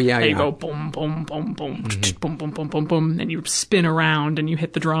drumsticks. Oh, yeah, You go boom, boom, boom, boom, mm-hmm. boom, boom, boom, boom, boom, and you spin around and you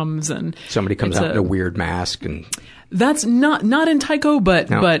hit the drums. And somebody comes out in a weird mask. And that's not in taiko, but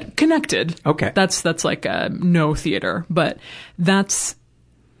connected. Okay. That's like no theater, but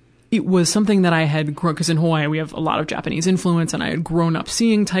it was something that I had grown, because in Hawaii we have a lot of Japanese influence, and I had grown up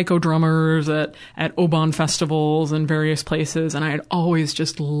seeing taiko drummers at Obon festivals and various places, and I had always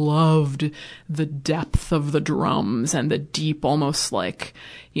just loved the depth of the drums and the deep, almost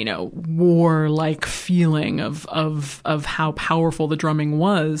war-like feeling of how powerful the drumming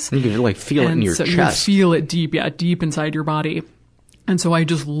was. You can feel it in your chest. You feel it deep inside your body. And so I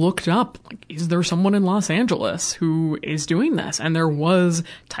just looked up, like, is there someone in Los Angeles who is doing this? And there was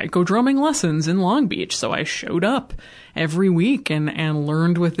taiko drumming lessons in Long Beach. So I showed up every week and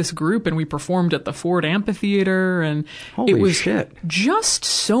learned with this group, and we performed at the Ford Amphitheater, and Holy it was shit. just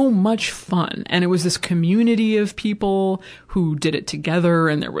so much fun. And it was this community of people who did it together,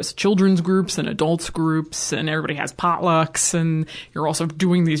 and there was children's groups and adults groups, and everybody has potlucks, and you're also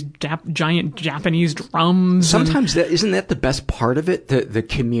doing these giant Japanese drums. Sometimes isn't that the best part of it? The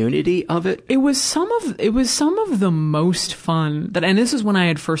community of it? It was some of the most fun and this is when I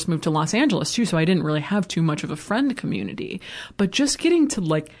had first moved to Los Angeles too, so I didn't really have too much of a friend community. But just getting to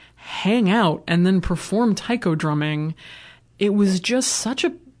like hang out and then perform taiko drumming, it was just such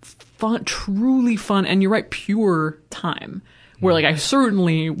a fun, truly fun, and you're right, pure time. Where like I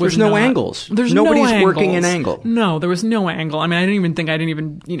certainly was There's no angles. Nobody's no working an angle. No, there was no angle. I mean, I didn't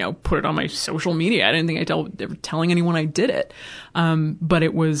even, put it on my social media. I didn't think ever telling anyone I did it. But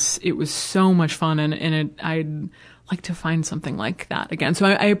it was so much fun, and I'd like to find something like that again. So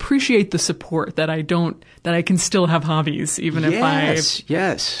I appreciate the support that I can still have hobbies, even if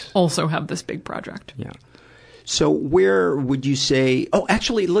I also have this big project. Yeah. So where would you say... Oh,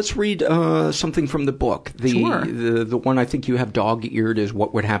 actually, let's read something from the book. Sure. The one I think you have dog-eared is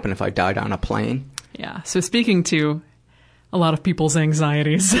What Would Happen If I Died on a Plane. Yeah. So speaking to a lot of people's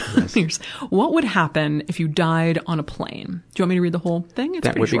anxieties, here's what would happen if you died on a plane. Do you want me to read the whole thing? It's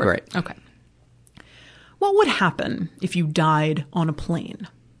that would short. Be great. Okay. What would happen if you died on a plane?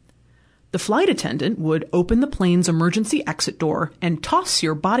 The flight attendant would open the plane's emergency exit door and toss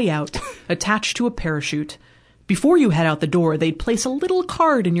your body out, attached to a parachute. Before you head out the door, they'd place a little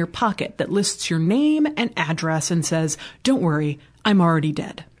card in your pocket that lists your name and address and says, "Don't worry, I'm already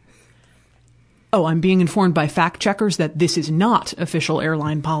dead." Oh, I'm being informed by fact checkers that this is not official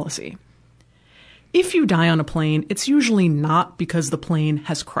airline policy. If you die on a plane, it's usually not because the plane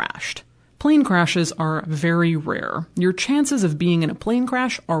has crashed. Plane crashes are very rare. Your chances of being in a plane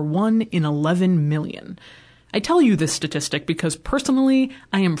crash are 1 in 11 million. I tell you this statistic because personally,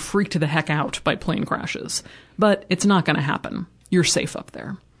 I am freaked the heck out by plane crashes. But it's not going to happen. You're safe up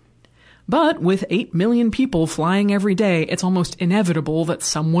there. But with 8 million people flying every day, it's almost inevitable that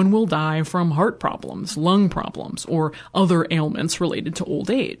someone will die from heart problems, lung problems, or other ailments related to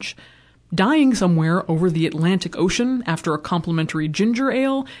old age. Dying somewhere over the Atlantic Ocean after a complimentary ginger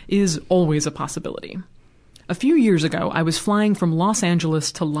ale is always a possibility. A few years ago, I was flying from Los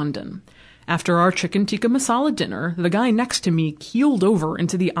Angeles to London. After our chicken tikka masala dinner, the guy next to me keeled over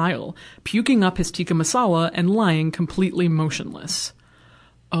into the aisle, puking up his tikka masala and lying completely motionless.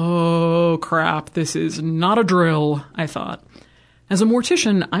 Oh, crap, this is not a drill, I thought. As a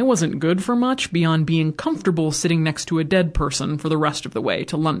mortician, I wasn't good for much beyond being comfortable sitting next to a dead person for the rest of the way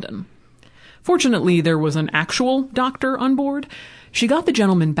to London. Fortunately, there was an actual doctor on board. She got the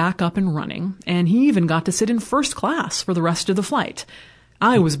gentleman back up and running, and he even got to sit in first class for the rest of the flight.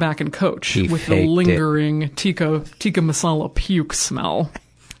 I was back in coach with the lingering tikka masala puke smell.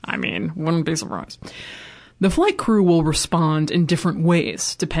 I mean, wouldn't be surprised. The flight crew will respond in different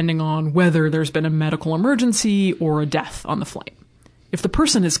ways, depending on whether there's been a medical emergency or a death on the flight. If the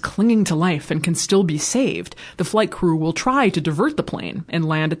person is clinging to life and can still be saved, the flight crew will try to divert the plane and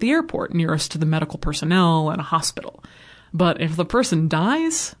land at the airport nearest to the medical personnel and a hospital. But if the person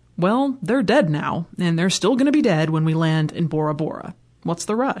dies, well, they're dead now, and they're still going to be dead when we land in Bora Bora. What's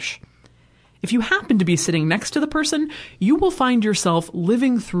the rush? If you happen to be sitting next to the person, you will find yourself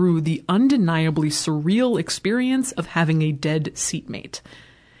living through the undeniably surreal experience of having a dead seatmate.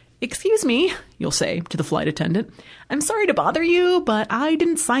 "Excuse me," you'll say to the flight attendant. "I'm sorry to bother you, but I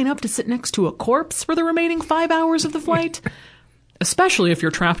didn't sign up to sit next to a corpse for the remaining 5 hours of the flight." Especially if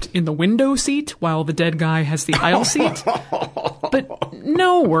you're trapped in the window seat while the dead guy has the aisle seat. But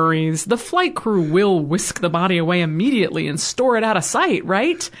no worries, the flight crew will whisk the body away immediately and store it out of sight,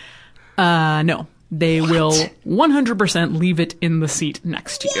 right? No. They will 100% leave it in the seat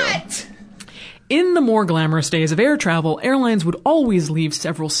next to you. In the more glamorous days of air travel, airlines would always leave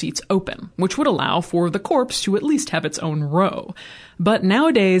several seats open, which would allow for the corpse to at least have its own row. But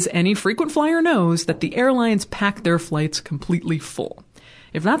nowadays, any frequent flyer knows that the airlines pack their flights completely full.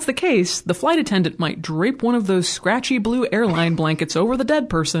 If that's the case, the flight attendant might drape one of those scratchy blue airline blankets over the dead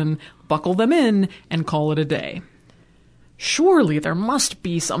person, buckle them in, and call it a day. Surely there must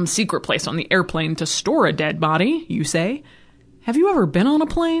be some secret place on the airplane to store a dead body, you say. Have you ever been on a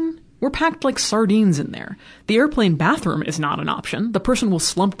plane? We're packed like sardines in there. The airplane bathroom is not an option. The person will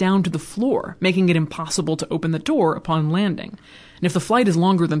slump down to the floor, making it impossible to open the door upon landing. And if the flight is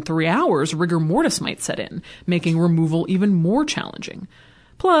longer than 3 hours, rigor mortis might set in, making removal even more challenging.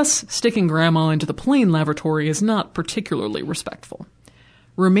 Plus, sticking grandma into the plane lavatory is not particularly respectful.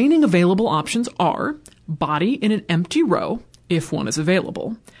 Remaining available options are body in an empty row, if one is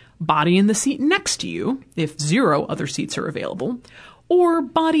available, body in the seat next to you, if 0 other seats are available, or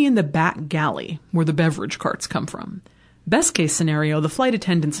body in the back galley, where the beverage carts come from. Best case scenario, the flight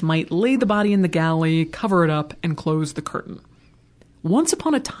attendants might lay the body in the galley, cover it up, and close the curtain. Once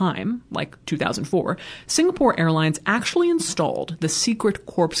upon a time, like 2004, Singapore Airlines actually installed the secret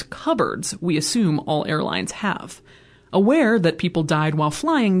corpse cupboards we assume all airlines have. Aware that people died while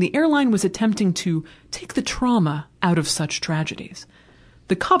flying, the airline was attempting to take the trauma out of such tragedies.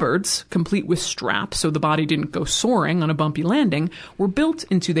 The cupboards, complete with straps so the body didn't go soaring on a bumpy landing, were built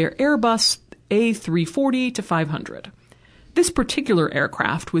into their Airbus A340-500. This particular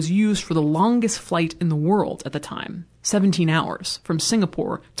aircraft was used for the longest flight in the world at the time, 17 hours from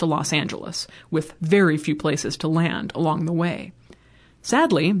Singapore to Los Angeles, with very few places to land along the way.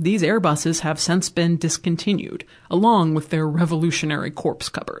 Sadly, these Airbuses have since been discontinued, along with their revolutionary corpse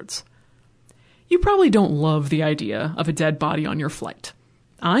cupboards. You probably don't love the idea of a dead body on your flight.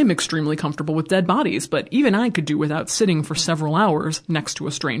 I'm extremely comfortable with dead bodies, but even I could do without sitting for several hours next to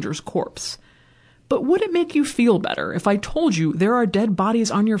a stranger's corpse. But would it make you feel better if I told you there are dead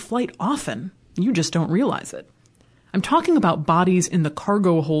bodies on your flight often? You just don't realize it. I'm talking about bodies in the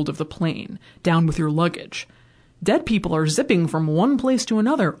cargo hold of the plane, down with your luggage. Dead people are zipping from one place to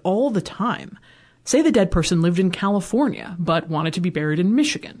another all the time. Say the dead person lived in California, but wanted to be buried in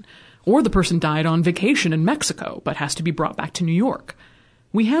Michigan. Or the person died on vacation in Mexico, but has to be brought back to New York.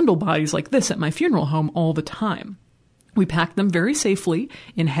 We handle bodies like this at my funeral home all the time. We pack them very safely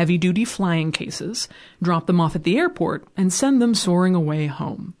in heavy-duty flying cases, drop them off at the airport, and send them soaring away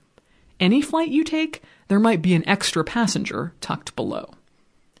home. Any flight you take, there might be an extra passenger tucked below.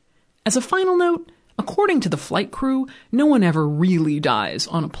 As a final note, according to the flight crew, no one ever really dies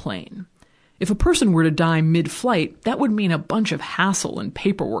on a plane. If a person were to die mid-flight, that would mean a bunch of hassle and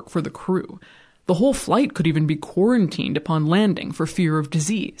paperwork for the crew. The whole flight could even be quarantined upon landing for fear of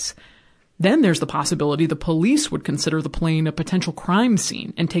disease. Then there's the possibility the police would consider the plane a potential crime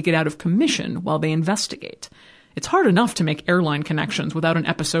scene and take it out of commission while they investigate. It's hard enough to make airline connections without an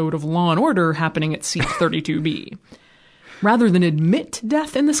episode of Law & Order happening at seat 32B. Rather than admit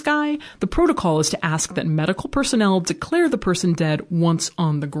death in the sky, the protocol is to ask that medical personnel declare the person dead once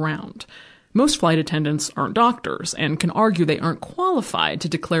on the ground. Most flight attendants aren't doctors and can argue they aren't qualified to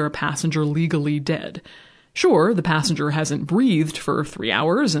declare a passenger legally dead. Sure, the passenger hasn't breathed for 3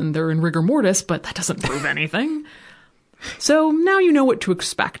 hours and they're in rigor mortis, but that doesn't prove anything. So now you know what to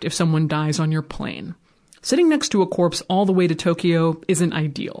expect if someone dies on your plane. Sitting next to a corpse all the way to Tokyo isn't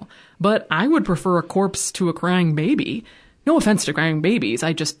ideal, but I would prefer a corpse to a crying baby. No offense to crying babies,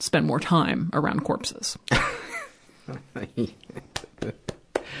 I just spend more time around corpses.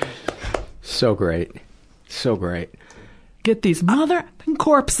 So great. So great. Get these mother-effing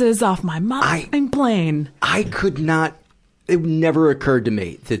corpses off my mother-effing plane. I could not, it never occurred to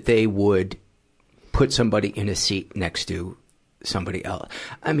me that they would put somebody in a seat next to somebody else.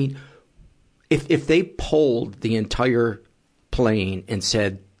 I mean, if they polled the entire plane and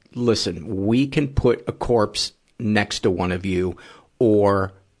said, listen, we can put a corpse next to one of you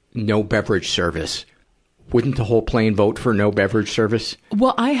or no beverage service, wouldn't the whole plane vote for no beverage service?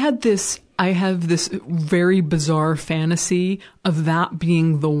 Well, I have this very bizarre fantasy of that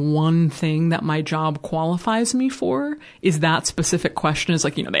being the one thing that my job qualifies me for, is that specific question. Is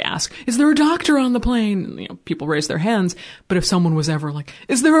like, they ask, is there a doctor on the plane? And, people raise their hands. But if someone was ever like,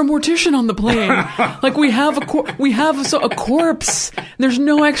 is there a mortician on the plane? Like, we have a corpse. There's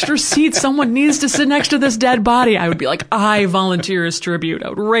no extra seats. Someone needs to sit next to this dead body. I would be like, I volunteer as tribute. I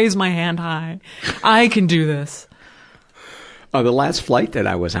would raise my hand high. I can do this. The last flight that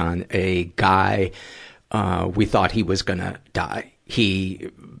I was on, a guy, we thought he was going to die. He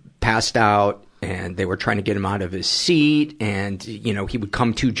passed out and they were trying to get him out of his seat, and, he would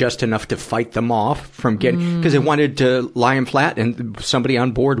come to just enough to fight them off from getting, because they wanted to lie him flat, and somebody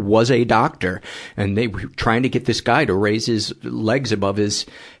on board was a doctor, and they were trying to get this guy to raise his legs above his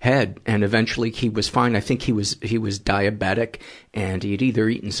head, and eventually he was fine. I think he was diabetic, and he'd either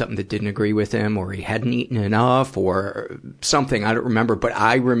eaten something that didn't agree with him, or he hadn't eaten enough, or something, I don't remember, but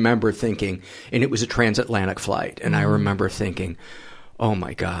I remember thinking, and it was a transatlantic flight, and I remember thinking, oh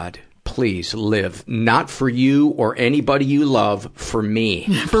my God, please live. Not for you or anybody you love, for me.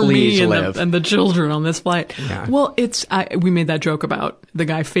 For please me live. And the children on this flight. Yeah. Well, we made that joke about the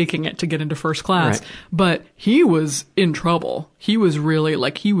guy faking it to get into first class, right. But he was in trouble. He was really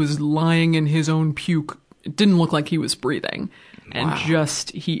he was lying in his own puke. It didn't look like he was breathing. And wow.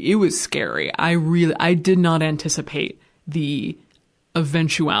 It was scary. I did not anticipate the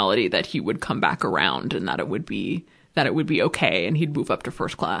eventuality that he would come back around and that it would be that it would be okay and he'd move up to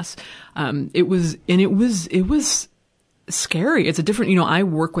first class. It was scary. It's a different, I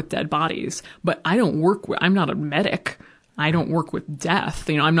work with dead bodies, but I'm not a medic. I don't work with death.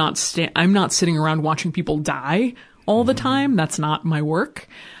 I'm not sitting around watching people die all the time. That's not my work.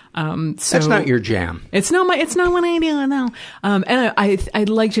 So that's not your jam. It's not what I do now. And I'd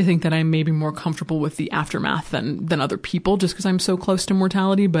like to think that I'm maybe more comfortable with the aftermath than other people, just because I'm so close to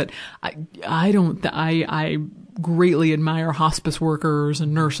mortality. But I greatly admire hospice workers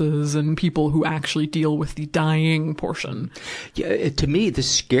and nurses and people who actually deal with the dying portion. Yeah, to me, the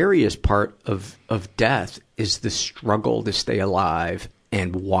scariest part of death is the struggle to stay alive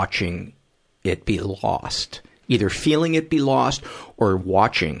and watching it be lost. Either feeling it be lost or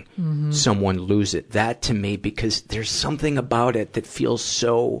watching someone lose it. That to me, because there's something about it that feels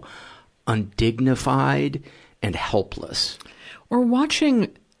so undignified and helpless. Or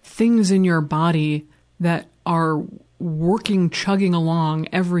watching things in your body that are chugging along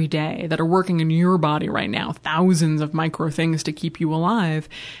every day, that are working in your body right now, thousands of micro things to keep you alive,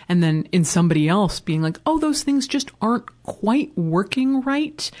 and then in somebody else being like, oh, those things just aren't quite working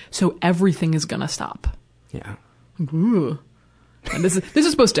right, so everything is going to stop. Yeah. Ooh. And this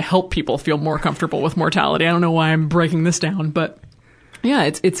is supposed to help people feel more comfortable with mortality. I don't know why I'm breaking this down, but yeah,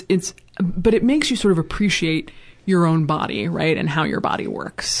 but it makes you sort of appreciate your own body, right? And how your body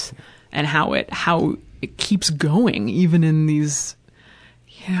works and how it keeps going even in these,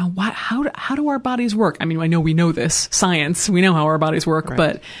 how do our bodies work? I mean, I know we know this, science, we know how our bodies work, right.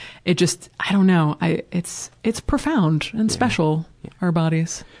 But it just, I don't know. It's profound and special, our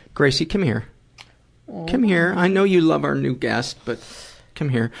bodies. Gracie, come here. Come here. I know you love our new guest, but come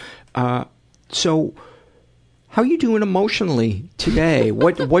here. So, how are you doing emotionally today?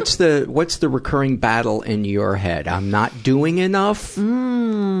 What's the recurring battle in your head? I'm not doing enough.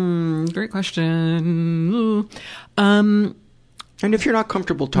 Great question. And if you're not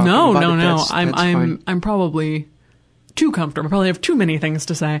comfortable talking about it, that's fine. I'm probably too comfortable. I probably have too many things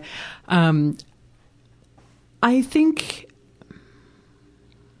to say. I think.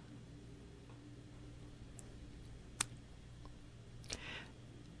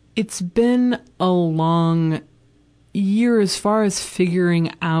 It's been a long year as far as figuring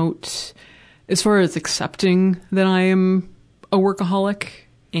out, as far as accepting that I am a workaholic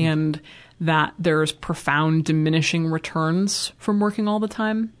and that there's profound diminishing returns from working all the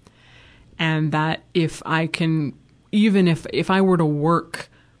time. And that if I can, even if I were to work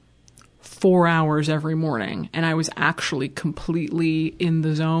 4 hours every morning and I was actually completely in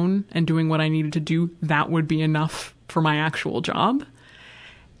the zone and doing what I needed to do, that would be enough for my actual job.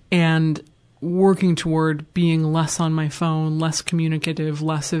 And working toward being less on my phone, less communicative,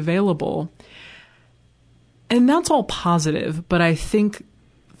 less available. And that's all positive, but I think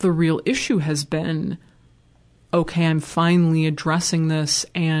the real issue has been, okay, I'm finally addressing this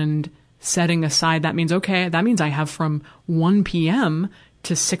and setting aside, that means I have from 1 p.m.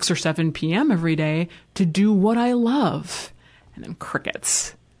 to 6 or 7 p.m. every day to do what I love. And then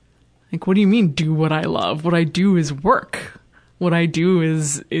crickets. Like, what do you mean do what I love? What I do is work. What I do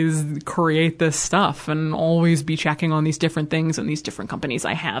is create this stuff and always be checking on these different things and these different companies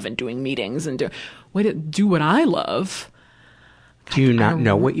I have and doing meetings and do what I love. Do you not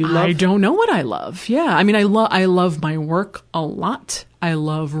know what you love? I don't know what I love. Yeah. I mean, I love my work a lot. I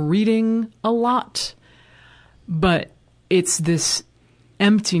love reading a lot, but it's this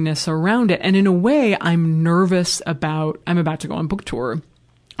emptiness around it. And in a way, I'm about to go on book tour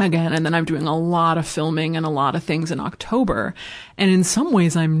again, and then I'm doing a lot of filming and a lot of things in October. And in some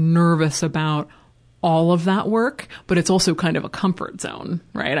ways, I'm nervous about all of that work, but it's also kind of a comfort zone,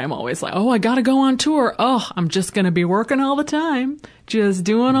 right? I'm always like, oh, I got to go on tour. Oh, I'm just going to be working all the time, just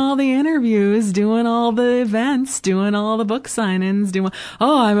doing all the interviews, doing all the events, doing all the book signings,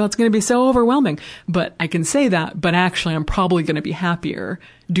 it's going to be so overwhelming. But I can say that, but actually I'm probably going to be happier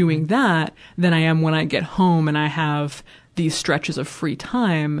doing that than I am when I get home and I have these stretches of free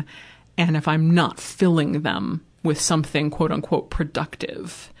time, and if I'm not filling them with something quote unquote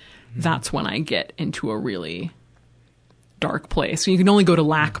productive, that's when I get into a really dark place. You can only go to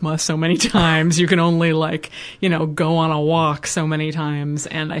LACMA so many times. You can only go on a walk so many times,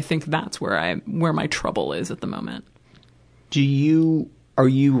 and I think that's where my trouble is at the moment. Are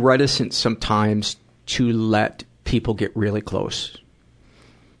you reticent sometimes to let people get really close?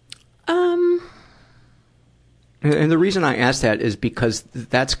 And the reason I ask that is because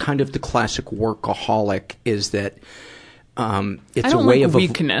that's kind of the classic workaholic, is that it's a way of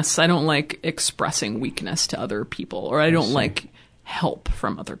weakness. I don't like expressing weakness to other people, or I don't like help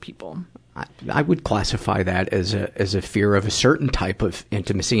from other people. I would classify that as a fear of a certain type of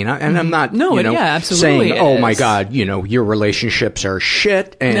intimacy, and I'm not absolutely saying, oh my God, your relationships are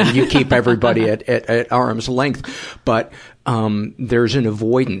shit and you keep everybody at arm's length, but there's an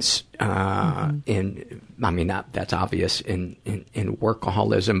avoidance that's obvious in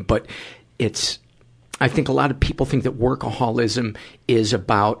workaholism, but I think a lot of people think that workaholism is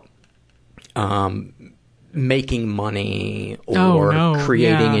about making money or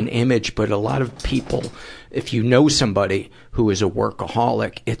creating an image, but a lot of people, if you know somebody who is a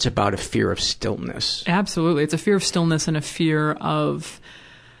workaholic, it's about a fear of stillness. Absolutely. It's a fear of stillness and a fear of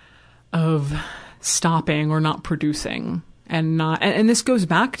stopping or not producing. And this goes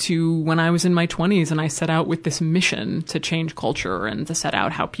back to when I was in my 20s and I set out with this mission to change culture and to set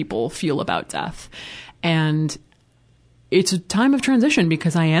out how people feel about death. And it's a time of transition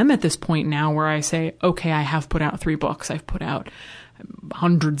because I am at this point now where I say, okay, I have put out 3 books. I've put out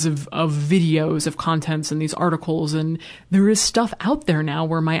hundreds of videos of contents and these articles, and there is stuff out there now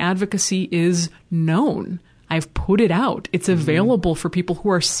where my advocacy is known. I've put it out. It's available for people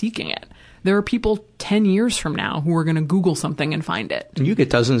who are seeking it. There are people 10 years from now who are going to Google something and find it. And you get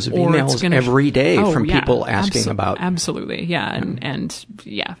dozens of emails every day from people asking about. Absolutely. Yeah. And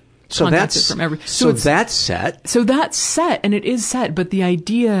yeah. So that's set. So that's set, and it is set, but the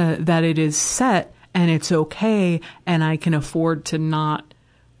idea that it is set and it's okay and I can afford to not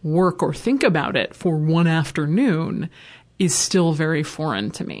work or think about it for one afternoon is still very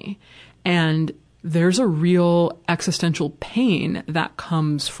foreign to me. And there's a real existential pain that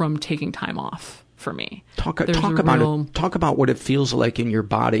comes from taking time off for me. Talk about what it feels like in your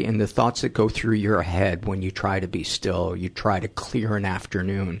body and the thoughts that go through your head when you try to be still, you try to clear an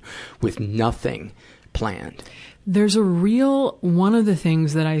afternoon with nothing planned. There's one of the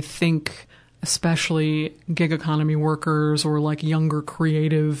things that I think especially gig economy workers or like younger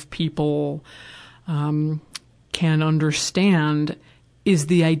creative people can understand is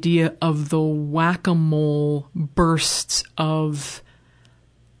the idea of the whack-a-mole bursts of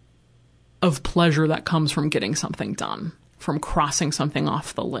pleasure that comes from getting something done, from crossing something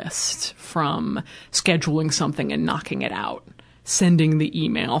off the list, from scheduling something and knocking it out, sending the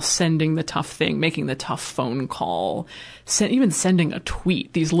email, sending the tough thing, making the tough phone call, even sending a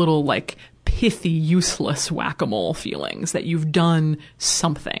tweet, these little like pithy, useless whack-a-mole feelings that you've done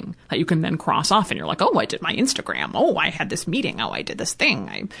something that you can then cross off and you're like, oh, I did my Instagram. Oh, I had this meeting. Oh, I did this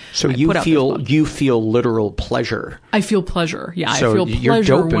thing. You feel literal pleasure. I feel pleasure. Yeah. So I feel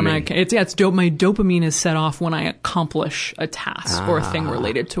pleasure dopamine. when my dopamine is set off when I accomplish a task or a thing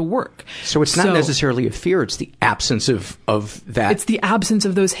related to work. So it's not necessarily a fear. It's the absence of that. It's the absence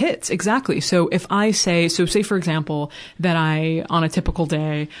of those hits. Exactly. So if I say for example, that on a typical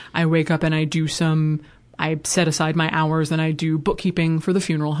day, I wake up and I set aside my hours and I do bookkeeping for the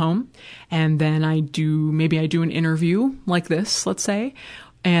funeral home. And then I do an interview like this, let's say.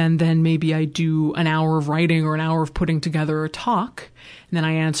 And then maybe I do an hour of writing or an hour of putting together a talk. And then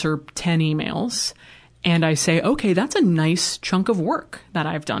I answer 10 emails. And I say, okay, that's a nice chunk of work that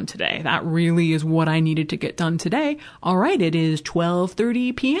I've done today. That really is what I needed to get done today. All right, it is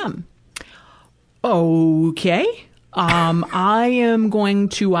 12:30 p.m. Okay. I am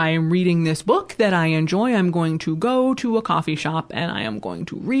reading this book that I enjoy. I'm going to go to a coffee shop and I am going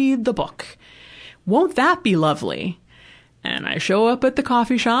to read the book. Won't that be lovely? And I show up at the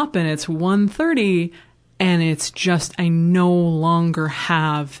coffee shop and it's 1:30 and it's just, I no longer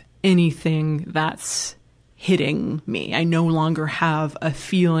have anything that's hitting me. I no longer have a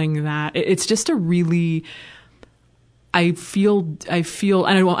feeling that it's just a really, I feel,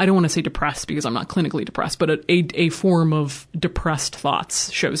 and I don't want to say depressed because I'm not clinically depressed, but a form of depressed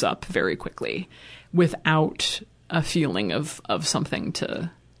thoughts shows up very quickly without a feeling of something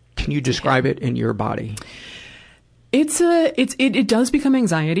to. Can you describe it in your body? It does become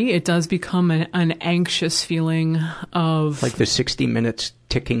anxiety. It does become an anxious feeling of like the 60 minutes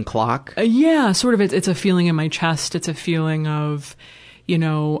ticking clock. Yeah, sort of. It's a feeling in my chest. It's a feeling of,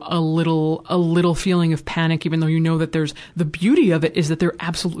 a little feeling of panic, even though that there's the beauty of it is that there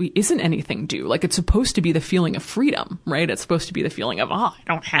absolutely isn't anything due. Like it's supposed to be the feeling of freedom, right? It's supposed to be the feeling of, I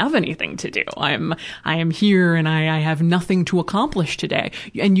don't have anything to do. I am here and I have nothing to accomplish today.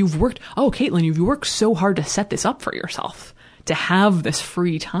 And Caitlin, you've worked so hard to set this up for yourself to have this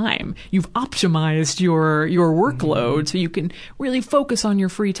free time. You've optimized your workload so you can really focus on your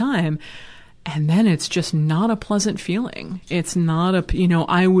free time. And then it's just not a pleasant feeling. It's not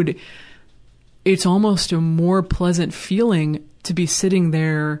it's almost a more pleasant feeling to be sitting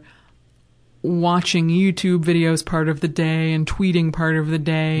there watching YouTube videos part of the day and tweeting part of the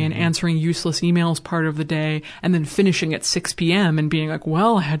day and answering useless emails part of the day and then finishing at 6 p.m. and being like,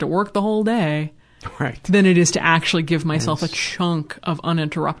 well, I had to work the whole day. Right. Than it is to actually give myself a chunk of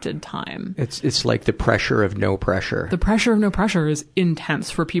uninterrupted time. It's like the pressure of no pressure. The pressure of no pressure is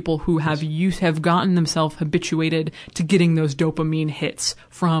intense for people who have gotten themselves habituated to getting those dopamine hits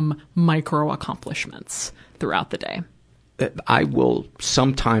from micro accomplishments throughout the day. I will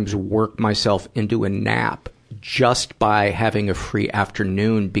sometimes work myself into a nap just by having a free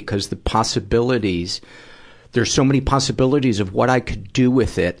afternoon because there's so many possibilities of what I could do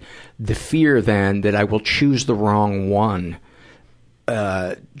with it. The fear then that I will choose the wrong one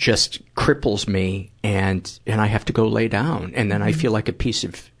just cripples me, and I have to go lay down, and then I feel like a piece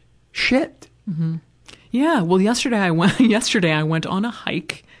of shit. Mm-hmm. Yeah. Well, yesterday I went on a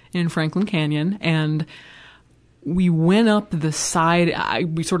hike in Franklin Canyon, and we went up the side.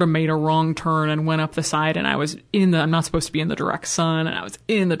 We sort of made a wrong turn and went up the side, and I'm not supposed to be in the direct sun, and I was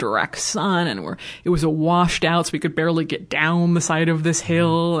in the direct sun, and it was a washed out, so we could barely get down the side of this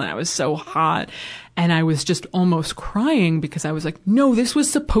hill, and I was so hot. And I was just almost crying because I was like, no, this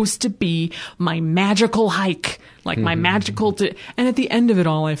was supposed to be my magical hike, like my magical, and at the end of it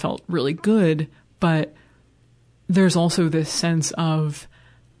all, I felt really good. But there's also this sense of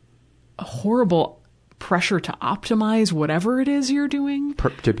horrible pressure to optimize whatever it is you're doing.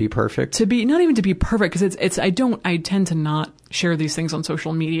 To be perfect? Not even to be perfect, because I tend to not share these things on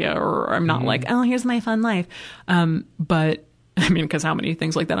social media, or I'm not like, oh, here's my fun life. But, I mean, because how many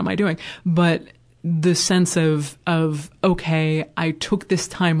things like that am I doing? But the sense of, okay, I took this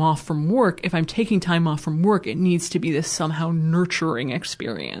time off from work. If I'm taking time off from work, it needs to be this somehow nurturing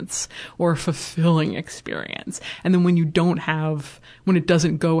experience or fulfilling experience. And then when it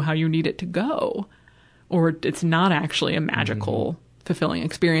doesn't go how you need it to go, or it's not actually a magical, fulfilling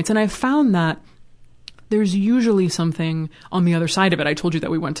experience. And I've found that there's usually something on the other side of it. I told you that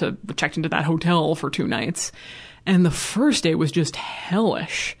we checked into that hotel for 2 nights, and the first day was just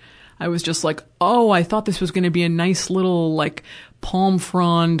hellish. I was just like, oh, I thought this was going to be a nice little, like, palm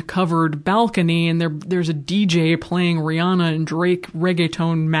frond covered balcony, and there's a DJ playing Rihanna and Drake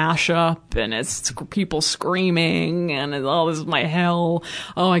reggaeton mashup, and it's people screaming, and this is my hell.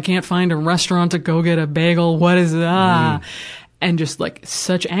 Oh, I can't find a restaurant to go get a bagel. What is that? And just like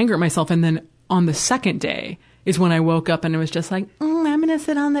such anger at myself. And then on the second day is when I woke up and it was just like, I'm going to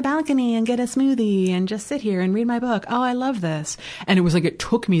sit on the balcony and get a smoothie and just sit here and read my book. Oh, I love this. And it was like, it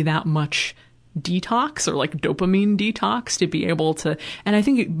took me that much detox, or like dopamine detox, to be able to, and I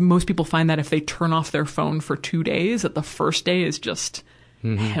think most people find that if they turn off their phone for 2 days, that the first day is just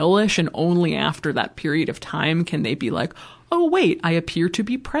hellish, and only after that period of time can they be like, oh wait, I appear to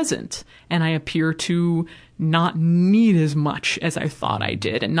be present, and I appear to not need as much as I thought I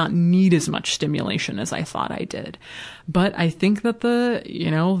did, and not need as much stimulation as I thought I did. But I think that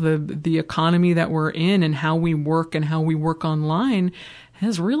the economy that we're in, and how we work online,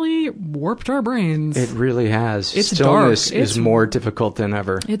 has really warped our brains. It really has. It's Stillness dark. is more difficult than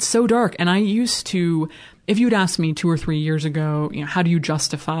ever. It's so dark. And I used to, if you'd asked me 2 or 3 years ago, how do you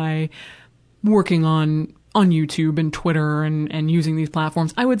justify working on YouTube and Twitter and using these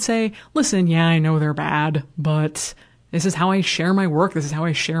platforms, I would say, listen, yeah, I know they're bad, but this is how I share my work. This is how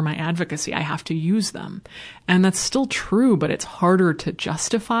I share my advocacy. I have to use them. And that's still true, but it's harder to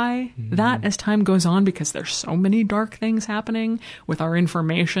justify that as time goes on, because there's so many dark things happening with our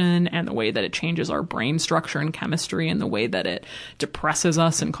information, and the way that it changes our brain structure and chemistry, and the way that it depresses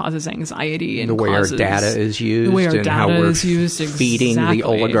us and causes anxiety, and the way our data is used, the way our and data how we're is used, feeding the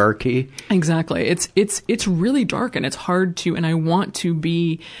oligarchy. Exactly. It's really dark, and it's hard to, and I want to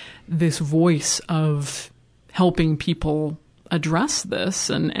be this voice of helping people address this,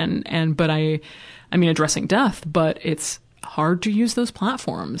 but I mean addressing death, but it's hard to use those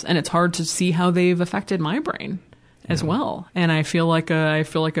platforms, and it's hard to see how they've affected my brain as well. And I feel like a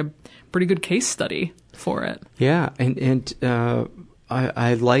pretty good case study for it. Yeah, and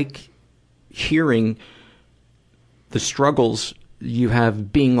I like hearing the struggles you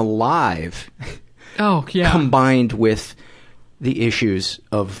have being alive. Oh, yeah. Combined with the issues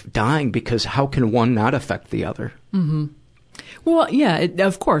of dying, because how can one not affect the other? Mm-hmm. Well, yeah,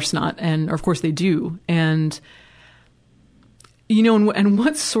 of course not. And of course they do. And, and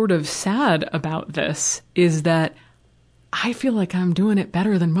what's sort of sad about this is that I feel like I'm doing it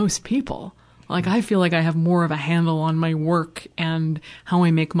better than most people. Like, I feel like I have more of a handle on my work and how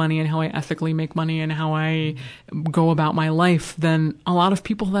I make money and how I ethically make money and how I go about my life than a lot of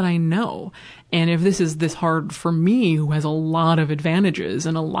people that I know. And if this is this hard for me, who has a lot of advantages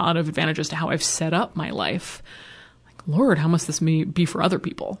to how I've set up my life, like, Lord, how must this be for other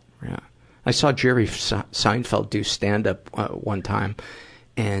people? Yeah. I saw Jerry Seinfeld do stand-up one time,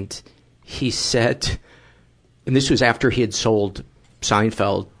 and he said, and this was after he had sold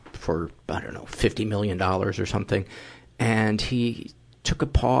Seinfeld for, I don't know, $50 million or something, and he took a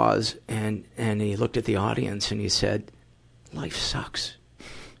pause, and he looked at the audience, and he said, life sucks.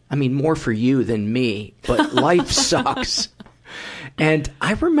 I mean, more for you than me, but life sucks. And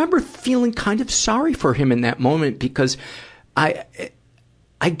I remember feeling kind of sorry for him in that moment, because I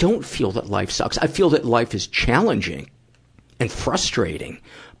don't feel that life sucks. I feel that life is challenging and frustrating,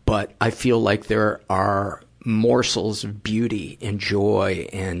 but I feel like there are morsels of beauty and joy,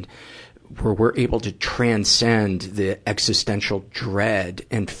 and where we're able to transcend the existential dread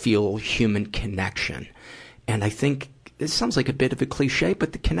and feel human connection. And I think it sounds like a bit of a cliche,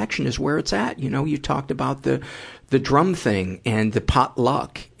 but the connection is where it's at. You know, you talked about the drum thing and the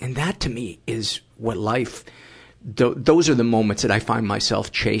potluck, and that to me is what life, those are the moments that I find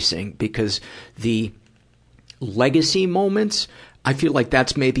myself chasing, because the legacy moments, I feel like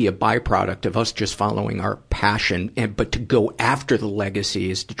that's maybe a byproduct of us just following our passion, but to go after the legacy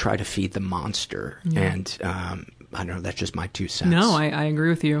is to try to feed the monster. Yeah. And I don't know, that's just my 2 cents. No, I agree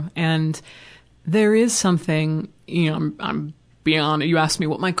with you. And there is something, you know, I'm beyond, you asked me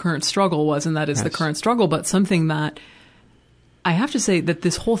what my current struggle was, and that is the current struggle, but something that I have to say that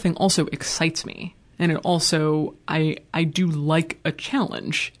this whole thing also excites me. And it also, I do like a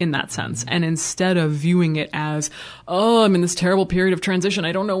challenge in that sense. And instead of viewing it as, oh, I'm in this terrible period of transition,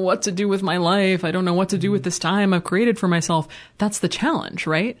 I don't know what to do with my life, I don't know what to do with this time I've created for myself, that's the challenge,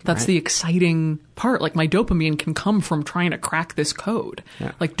 right? That's the exciting part. Like, my dopamine can come from trying to crack this code.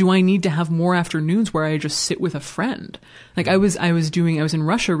 Yeah. Like, do I need to have more afternoons where I just sit with a friend? Like, I was in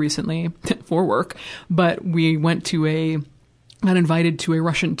Russia recently for work, but we got invited to a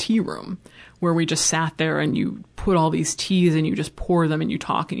Russian tea room, where we just sat there and you put all these teas and you just pour them and you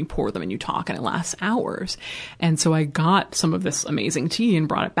talk and you pour them and you talk, and it lasts hours. And so I got some of this amazing tea and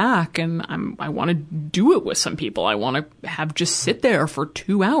brought it back, and I want to do it with some people. I want to have just sit there for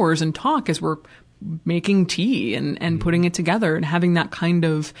 2 hours and talk as we're making tea and putting it together and having that kind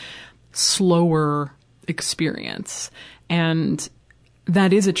of slower experience. And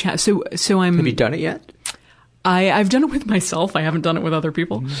that is a so I'm... Have you done it yet? I've done it with myself. I haven't done it with other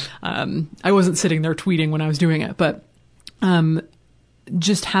people. I wasn't sitting there tweeting when I was doing it, but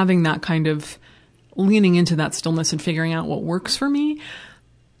just having that kind of leaning into that stillness and figuring out what works for me,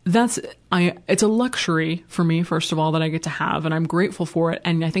 it's a luxury for me, first of all, that I get to have, and I'm grateful for it.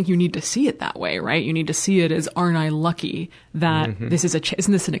 And I think you need to see it that way, right? You need to see it as, aren't I lucky that this is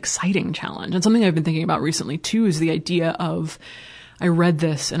isn't this an exciting challenge? And something I've been thinking about recently too is the idea of, I read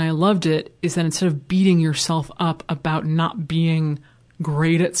this and I loved it, is that instead of beating yourself up about not being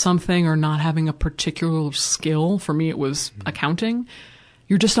great at something or not having a particular skill, for me it was accounting,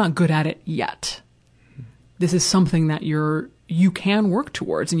 you're just not good at it yet. This is something that you can work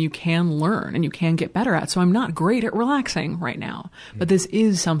towards and you can learn and you can get better at. So I'm not great at relaxing right now, but this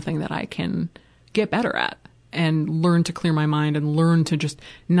is something that I can get better at and learn to clear my mind and learn to just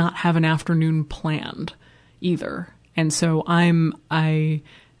not have an afternoon planned either. And so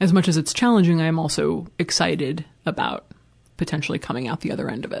as much as it's challenging, I'm also excited about potentially coming out the other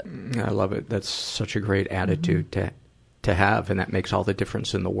end of it. I love it. That's such a great attitude to have, and that makes all the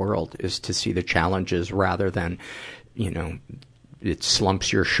difference in the world, is to see the challenges rather than, it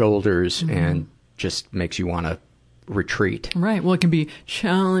slumps your shoulders and just makes you want to retreat. Right. Well, it can be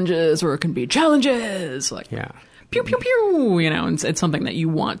challenges or it can be challenges. Like, yeah. Pew, pew, pew, and it's something that you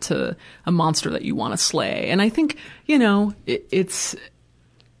want a monster that you want to slay. And I think, it's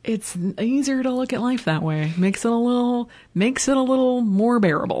easier to look at life that way. Makes it a little more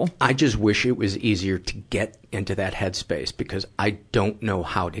bearable. I just wish it was easier to get into that headspace, because I don't know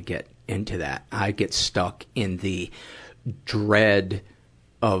how to get into that. I get stuck in the dread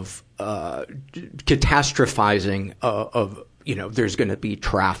of catastrophizing of there's going to be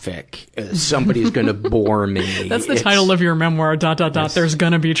traffic. Somebody's going to bore me. That's the title of your memoir, ... There's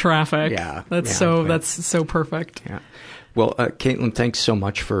going to be traffic. Yeah. That's so perfect. Yeah. Well, Caitlin, thanks so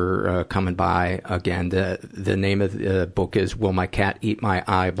much for coming by again. The name of the book is Will My Cat Eat My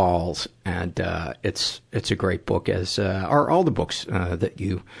Eyeballs? And it's a great book, as are all the books that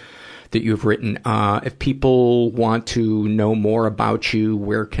you've written. If people want to know more about you,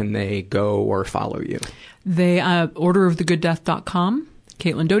 where can they go or follow you? They orderofthegooddeath.com,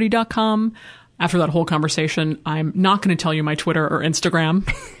 CaitlinDoughty.com. After that whole conversation, I'm not going to tell you my Twitter or Instagram.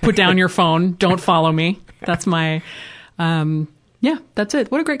 Put down your phone. Don't follow me. That's my, that's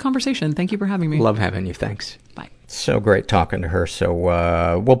it. What a great conversation. Thank you for having me. Love having you. Thanks. Bye. So great talking to her.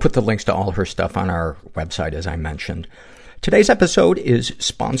 So we'll put the links to all her stuff on our website, as I mentioned. Today's episode is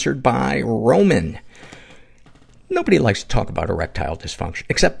sponsored by Roman. Nobody likes to talk about erectile dysfunction,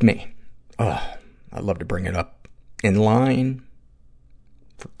 except me. Oh, I love to bring it up. In line,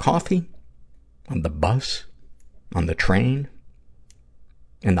 for coffee, on the bus, on the train,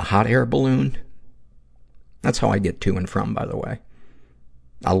 in the hot air balloon. That's how I get to and from, by the way.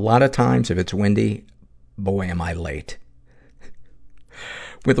 A lot of times, if it's windy, boy, am I late.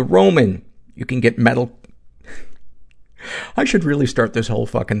 With a Roman, you can get metal. I should really start this whole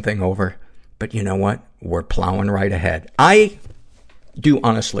fucking thing over. But you know what? We're plowing right ahead. I do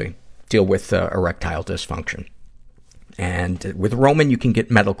honestly deal with erectile dysfunction. And with Roman, you can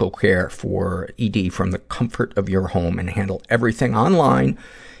get medical care for ED from the comfort of your home and handle everything online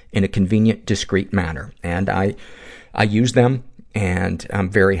in a convenient, discreet manner. And I use them, and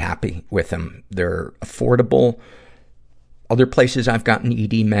I'm very happy with them. They're affordable. Other places I've gotten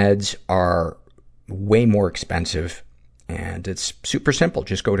ED meds are way more expensive. And it's super simple.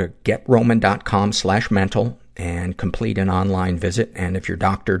 Just go to getroman.com/mental and complete an online visit. And if your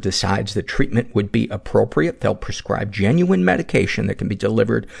doctor decides that treatment would be appropriate, they'll prescribe genuine medication that can be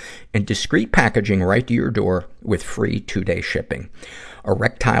delivered in discreet packaging right to your door with free 2-day shipping.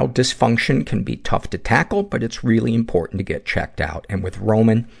 Erectile dysfunction can be tough to tackle, but it's really important to get checked out. And with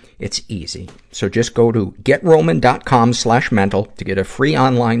Roman, it's easy. So just go to getroman.com/mental to get a free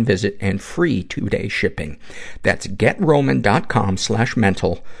online visit and free 2-day shipping. That's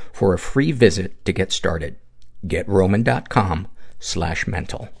getroman.com/mental for a free visit to get started.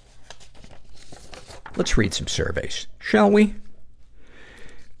 getroman.com/mental. Let's read some surveys, shall we?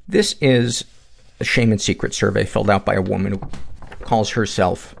 This is a shame and secret survey filled out by a woman who calls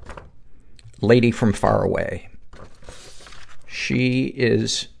herself Lady from Far Away. She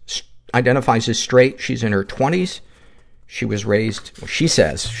identifies as straight. She's in her 20s. She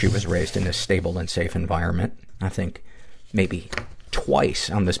says she was raised in a stable and safe environment. I think maybe twice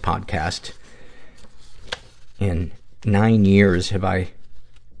on this podcast in 9 years have I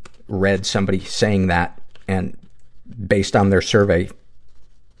read somebody saying that, and based on their survey,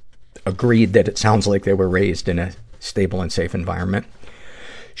 agreed that it sounds like they were raised in a stable and safe environment.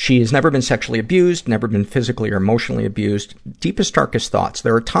 She has never been sexually abused, never been physically or emotionally abused. Deepest, darkest thoughts.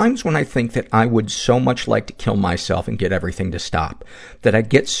 There are times when I think that I would so much like to kill myself and get everything to stop. That I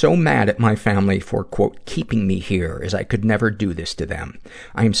get so mad at my family for, quote, keeping me here, as I could never do this to them.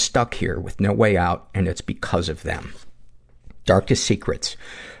 I am stuck here with no way out, and it's because of them. Darkest secrets.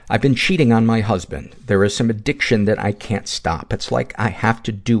 I've been cheating on my husband. There is some addiction that I can't stop. It's like I have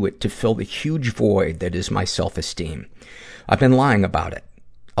to do it to fill the huge void that is my self-esteem. I've been lying about it.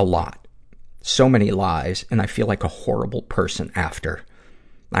 A lot. So many lies, and I feel like a horrible person after.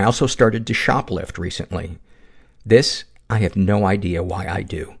 I also started to shoplift recently. This, I have no idea why I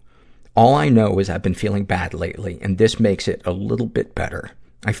do. All I know is I've been feeling bad lately, and this makes it a little bit better.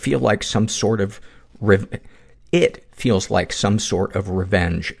 I feel like some sort of it feels like some sort of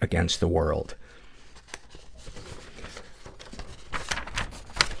revenge against the world.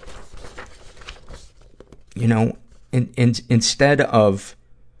 You know, instead of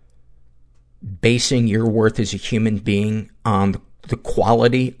basing your worth as a human being on the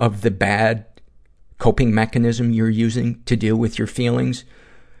quality of the bad coping mechanism you're using to deal with your feelings,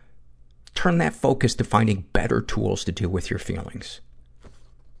 turn that focus to finding better tools to deal with your feelings.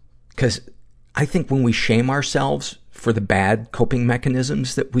 Because I think when we shame ourselves for the bad coping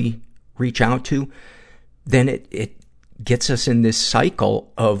mechanisms that we reach out to, then it gets us in this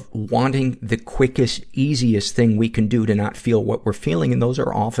cycle of wanting the quickest, easiest thing we can do to not feel what we're feeling. And those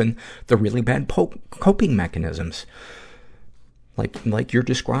are often the really bad coping mechanisms. Like you're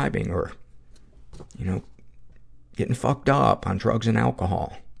describing, or, you know, getting fucked up on drugs and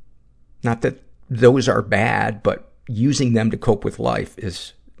alcohol. Not that those are bad, but using them to cope with life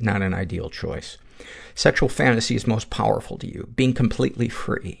is not an ideal choice. Sexual fantasy is most powerful to you. Being completely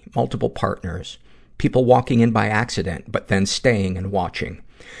free. Multiple partners. People walking in by accident, but then staying and watching.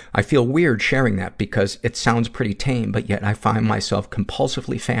 I feel weird sharing that because it sounds pretty tame, but yet I find myself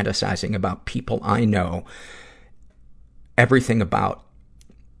compulsively fantasizing about people I know. Fantasizing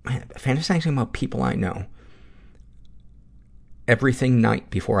about people I know. Everything night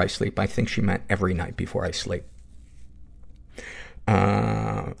before I sleep. I think she meant every night before I sleep.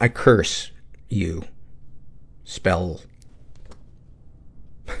 I curse you.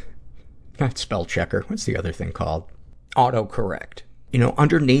 Not spell checker. What's the other thing called? Autocorrect. You know,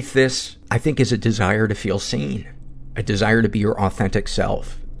 underneath this, I think, is a desire to feel seen. A desire to be your authentic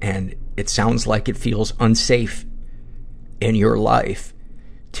self. And it sounds like it feels unsafe in your life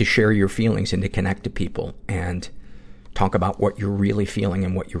to share your feelings and to connect to people and talk about what you're really feeling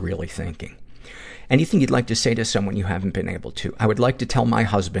and what you're really thinking. Anything you'd like to say to someone you haven't been able to? I would like to tell my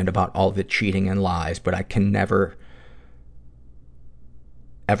husband about all the cheating and lies, but I can never,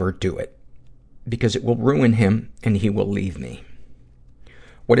 ever do it because it will ruin him and he will leave me.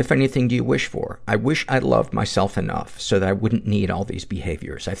 What, if anything, do you wish for? I wish I loved myself enough so that I wouldn't need all these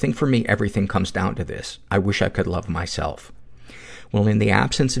behaviors. I think for me, everything comes down to this. I wish I could love myself. Well, in the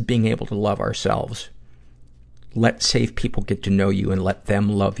absence of being able to love ourselves, let safe people get to know you and let them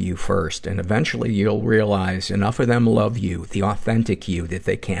love you first. And eventually you'll realize enough of them love you, the authentic you, that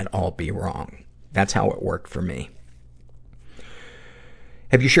they can't all be wrong. That's how it worked for me.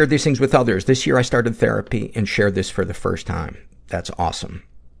 Have you shared these things with others? This year I started therapy and shared this for the first time. That's awesome.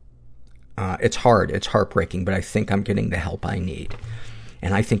 It's hard. It's heartbreaking, but I think I'm getting the help I need.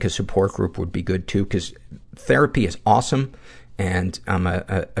 And I think a support group would be good too, because therapy is awesome and I'm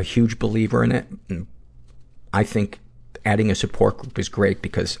a huge believer in it. And I think adding a support group is great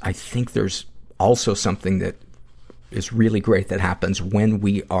because I think there's also something that is really great that happens when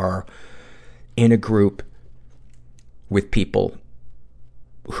we are in a group with people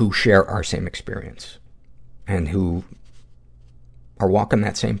who share our same experience and who are walking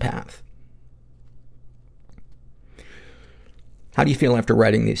that same path. How do you feel after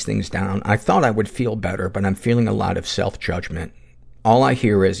writing these things down? I thought I would feel better, but I'm feeling a lot of self-judgment. All I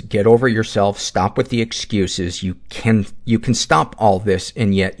hear is, get over yourself, stop with the excuses. You can stop all this,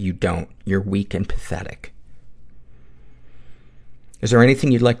 and yet you don't. You're weak and pathetic. Is there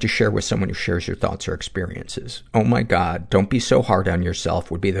anything you'd like to share with someone who shares your thoughts or experiences? Oh my God, don't be so hard on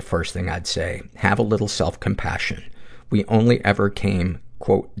yourself would be the first thing I'd say. Have a little self-compassion. We only ever came,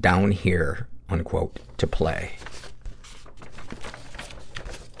 quote, down here, unquote, to play.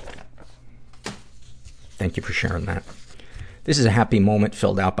 Thank you for sharing that. This is a happy moment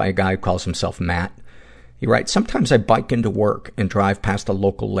filled out by a guy who calls himself Matt. He writes, sometimes I bike into work and drive past a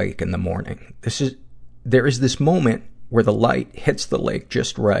local lake in the morning. There is this moment where the light hits the lake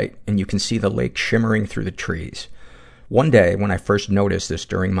just right and you can see the lake shimmering through the trees. One day, when I first noticed this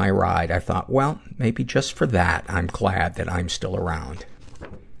during my ride, I thought, well, maybe just for that, I'm glad that I'm still around.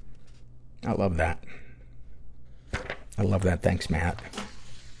 I love that. I love that. Thanks, Matt.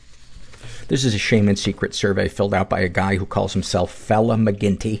 This is a shame and secret survey filled out by a guy who calls himself Fella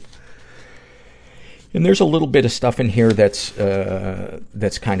McGinty. And there's a little bit of stuff in here that's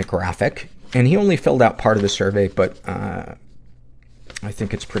kind of graphic. And he only filled out part of the survey, but I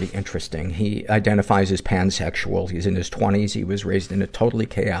think it's pretty interesting. He identifies as pansexual. He's in his 20s. He was raised in a totally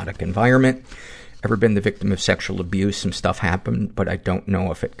chaotic environment. Ever been the victim of sexual abuse? Some stuff happened, but I don't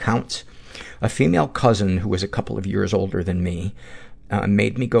know if it counts. A female cousin who was a couple of years older than me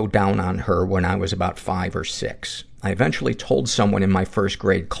made me go down on her when I was about 5 or 6. I eventually told someone in my first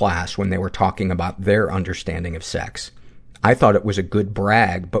grade class when they were talking about their understanding of sex. I thought it was a good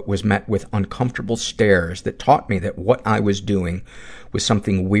brag, but was met with uncomfortable stares that taught me that what I was doing was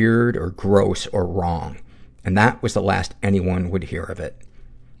something weird or gross or wrong. And that was the last anyone would hear of it.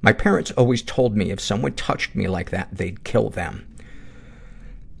 My parents always told me if someone touched me like that, they'd kill them.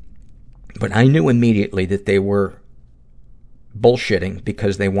 But I knew immediately that they were bullshitting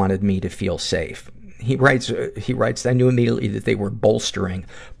because they wanted me to feel safe. He writes, I knew immediately that they were bolstering.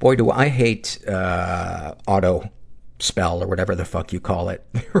 Boy, do I hate, auto spell or whatever the fuck you call it.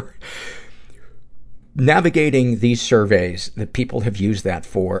 Navigating these surveys that people have used that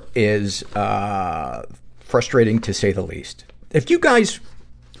for is, frustrating to say the least. If you guys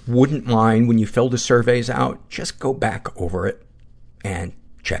wouldn't mind when you fill the surveys out, just go back over it and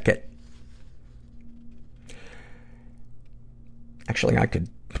check it. Actually, I could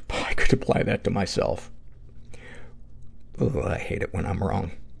apply that to myself. Ugh, I hate it when I'm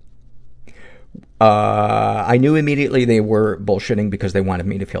wrong. I knew immediately they were bullshitting because they wanted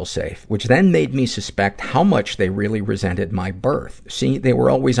me to feel safe, which then made me suspect how much they really resented my birth. See, they were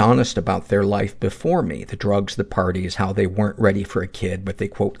always honest about their life before me, the drugs, the parties, how they weren't ready for a kid, but they,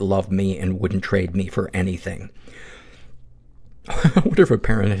 quote, loved me and wouldn't trade me for anything. I wonder if a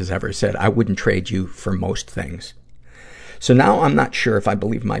parent has ever said, I wouldn't trade you for most things. So now I'm not sure if I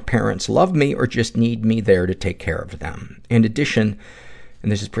believe my parents love me or just need me there to take care of them. In addition,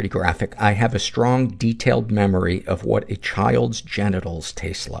 and this is pretty graphic, I have a strong, detailed memory of what a child's genitals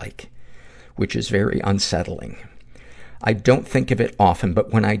taste like, which is very unsettling. I don't think of it often,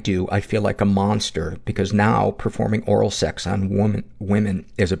 but when I do, I feel like a monster because now performing oral sex on women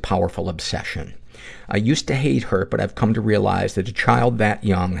is a powerful obsession. I used to hate her, but I've come to realize that a child that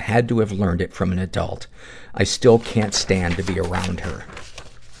young had to have learned it from an adult. I still can't stand to be around her.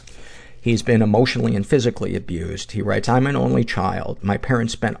 He's been emotionally and physically abused. He writes, I'm an only child. My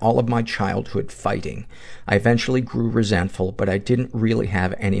parents spent all of my childhood fighting. I eventually grew resentful, but I didn't really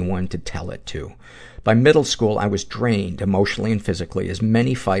have anyone to tell it to. By middle school, I was drained emotionally and physically as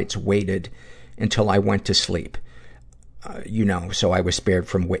many fights waited until I went to sleep. So I was spared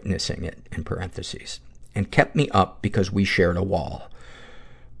from witnessing it, in parentheses, and kept me up because we shared a wall.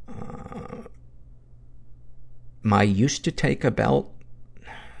 My used to take a belt.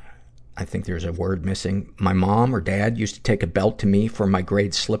 I think there's a word missing. My mom or dad used to take a belt to me for my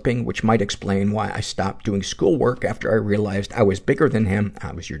grade slipping, which might explain why I stopped doing schoolwork after I realized I was bigger than him.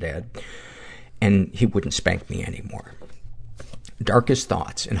 I was your dad. And he wouldn't spank me anymore. Darkest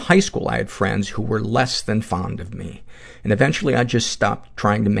thoughts. In high school, I had friends who were less than fond of me. And eventually I just stopped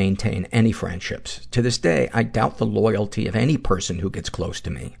trying to maintain any friendships. To this day, I doubt the loyalty of any person who gets close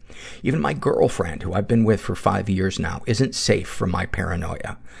to me. Even my girlfriend, who I've been with for 5 years now, isn't safe from my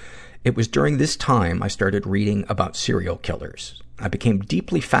paranoia. It was during this time I started reading about serial killers. I became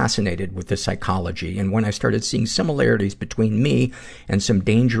deeply fascinated with the psychology, and when I started seeing similarities between me and some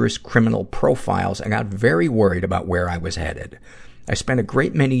dangerous criminal profiles, I got very worried about where I was headed. I spent a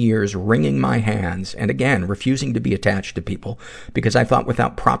great many years wringing my hands and, again, refusing to be attached to people because I thought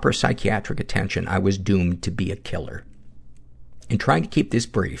without proper psychiatric attention, I was doomed to be a killer. I'm trying to keep this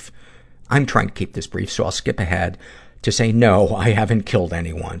brief, so I'll skip ahead to say, no, I haven't killed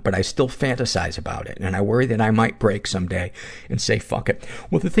anyone, but I still fantasize about it, and I worry that I might break someday and say, fuck it.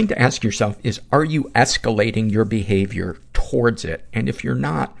 Well, the thing to ask yourself is, are you escalating your behavior towards it? And if you're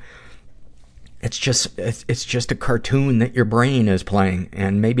not, it's just a cartoon that your brain is playing,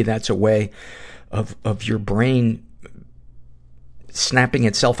 and maybe that's a way of your brain snapping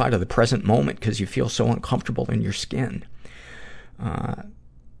itself out of the present moment because you feel so uncomfortable in your skin.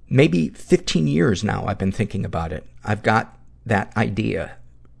 Maybe 15 years now I've been thinking about it. I've got that idea,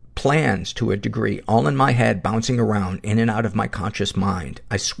 plans to a degree, all in my head, bouncing around in and out of my conscious mind.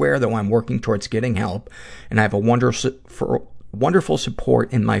 I swear, though, I'm working towards getting help, and I have a wonderful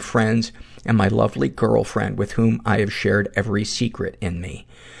support in my friends and my lovely girlfriend with whom I have shared every secret in me,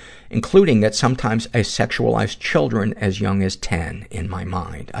 including that sometimes I sexualize children as young as 10 in my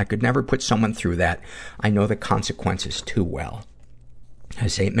mind. I could never put someone through that. I know the consequences too well. I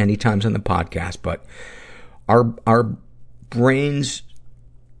say it many times on the podcast, but our brains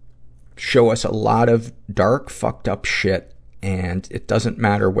show us a lot of dark, fucked up shit, and it doesn't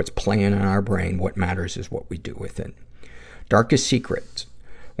matter what's playing in our brain. What matters is what we do with it. Darkest secrets.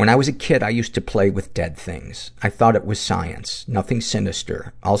 When I was a kid, I used to play with dead things. I thought it was science, nothing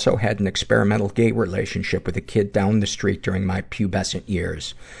sinister. Also had an experimental gay relationship with a kid down the street during my pubescent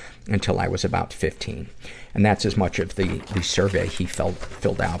years until I was about 15. And that's as much of the survey he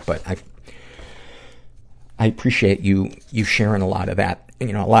filled out, but I appreciate you sharing a lot of that.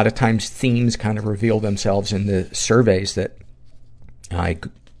 You know, a lot of times themes kind of reveal themselves in the surveys that I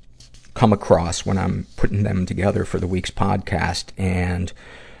come across when I'm putting them together for the week's podcast, and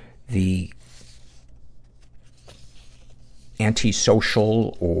the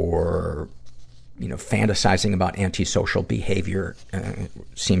antisocial or, fantasizing about antisocial behavior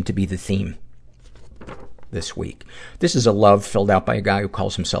seem to be the theme this week. This is a love filled out by a guy who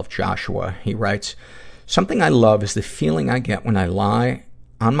calls himself Joshua. He writes, something I love is the feeling I get when I lie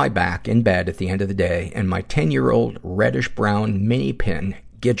on my back in bed at the end of the day and my 10-year-old reddish-brown mini pin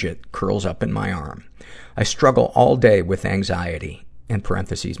Gidget curls up in my arm. I struggle all day with anxiety, in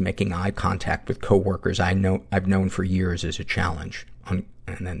parentheses, making eye contact with coworkers I've known for years is a challenge, and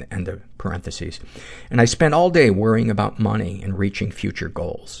then the end of parentheses. And I spend all day worrying about money and reaching future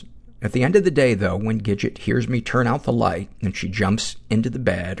goals. At the end of the day, though, when Gidget hears me turn out the light and she jumps into the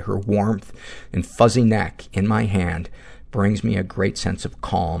bed, her warmth and fuzzy neck in my hand brings me a great sense of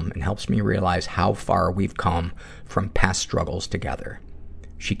calm and helps me realize how far we've come from past struggles together.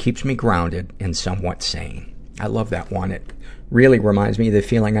 She keeps me grounded and somewhat sane. I love that one. It really reminds me of the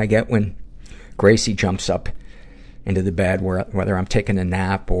feeling I get when Gracie jumps up into the bed, whether I'm taking a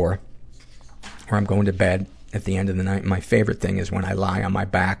nap or I'm going to bed at the end of the night. My favorite thing is when I lie on my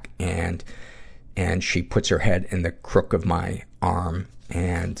back and she puts her head in the crook of my arm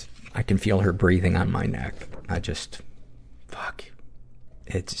and I can feel her breathing on my neck.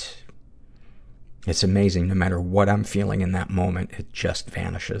 It's amazing. No matter what I'm feeling in that moment, it just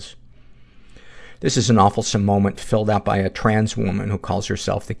vanishes. This is an awfulsome moment filled out by a trans woman who calls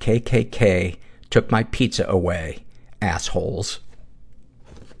herself the KKK took my pizza away, assholes.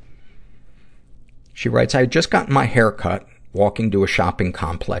 She writes, I had just gotten my hair cut walking to a shopping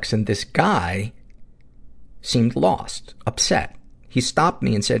complex, and this guy seemed lost, upset. He stopped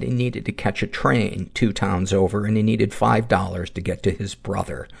me and said he needed to catch a train 2 towns over, and he needed $5 to get to his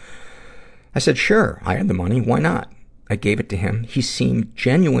brother. I said, sure, I had the money. Why not? I gave it to him. He seemed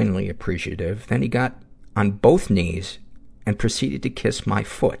genuinely appreciative. Then he got on both knees and proceeded to kiss my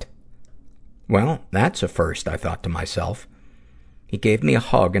foot. Well, that's a first, I thought to myself. He gave me a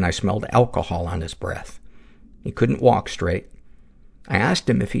hug and I smelled alcohol on his breath. He couldn't walk straight. I asked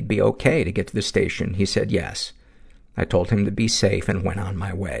him if he'd be okay to get to the station. He said yes. I told him to be safe and went on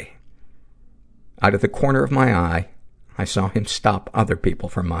my way. Out of the corner of my eye, I saw him stop other people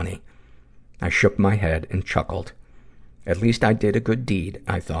for money. I shook my head and chuckled. At least I did a good deed,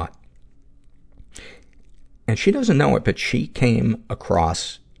 I thought. And she doesn't know it, but she came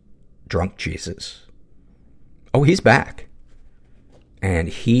across Drunk Jesus. Oh, he's back. And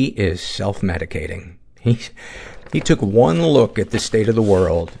he is self-medicating. He took one look at the state of the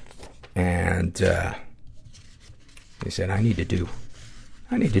world and, he said, I need to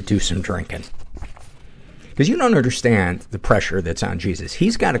do some drinking. Because you don't understand the pressure that's on Jesus.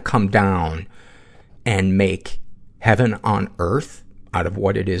 He's got to come down and make heaven on earth out of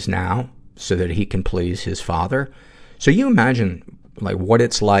what it is now so that he can please his Father. So you imagine like what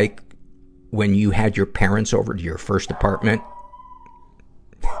it's like when you had your parents over to your first apartment.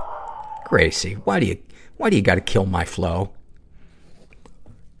 Gracie, why do you got to kill my flow?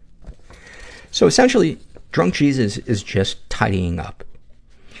 So essentially, Drunk Jesus is just tidying up.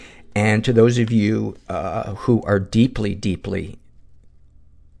 And to those of you who are deeply, deeply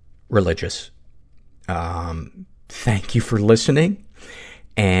religious, thank you for listening.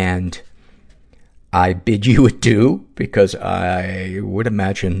 And I bid you adieu, because I would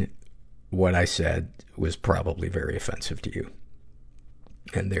imagine what I said was probably very offensive to you.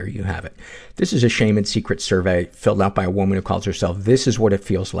 And there you have it. This is a shame and secret survey filled out by a woman who calls herself "This is what it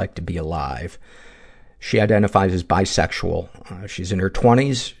feels like to be alive." She identifies as bisexual. She's in her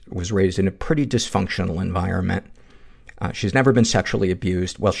 20s, was raised in a pretty dysfunctional environment. She's never been sexually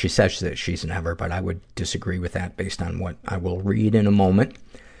abused. Well, she says that she's never, but I would disagree with that based on what I will read in a moment.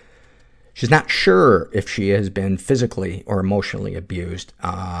 She's not sure if she has been physically or emotionally abused.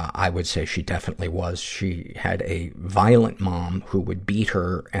 I would say she definitely was. She had a violent mom who would beat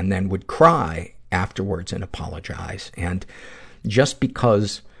her and then would cry afterwards and apologize. And just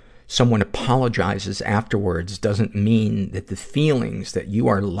because someone apologizes afterwards doesn't mean that the feelings that you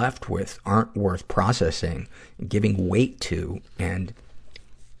are left with aren't worth processing, giving weight to, and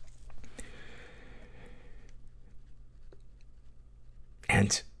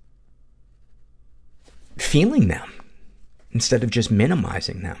feeling them instead of just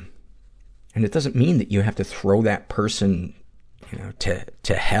minimizing them. And it doesn't mean that you have to throw that person,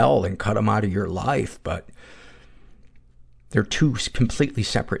 to hell and cut them out of your life, but they're two completely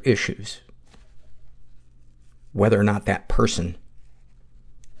separate issues. Whether or not that person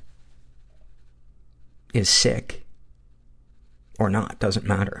is sick or not doesn't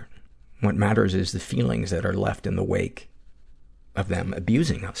matter. What matters is the feelings that are left in the wake of them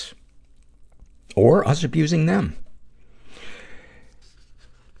abusing us. Or us abusing them.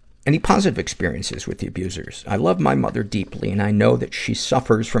 Any positive experiences with the abusers? I love my mother deeply, and I know that she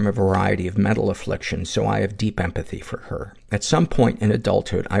suffers from a variety of mental afflictions, so I have deep empathy for her. At some point in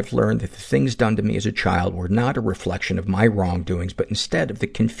adulthood, I've learned that the things done to me as a child were not a reflection of my wrongdoings, but instead of the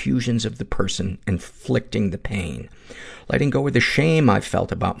confusions of the person inflicting the pain. Letting go of the shame I've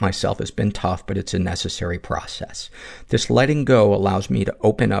felt about myself has been tough, but it's a necessary process. This letting go allows me to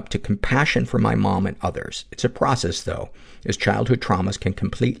open up to compassion for my mom and others. It's a process, though, as childhood traumas can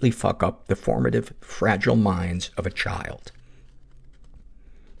completely fuck up the formative, fragile minds of a child.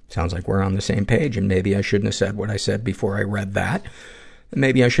 Sounds like we're on the same page, and maybe I shouldn't have said what I said before I read that.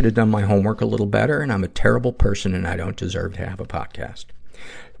 Maybe I should have done my homework a little better, and I'm a terrible person and I don't deserve to have a podcast.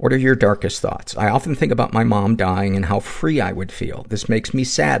 What are your darkest thoughts? I often think about my mom dying and how free I would feel. This makes me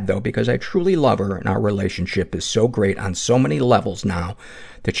sad, though, because I truly love her and our relationship is so great on so many levels now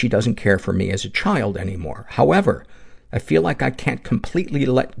that she doesn't care for me as a child anymore. However, I feel like I can't completely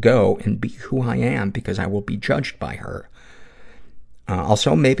let go and be who I am because I will be judged by her.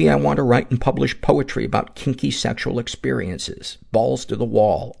 Also, maybe I want to write and publish poetry about kinky sexual experiences. Balls to the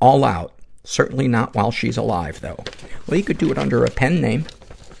wall, all out. Certainly not while she's alive, though. Well, you could do it under a pen name.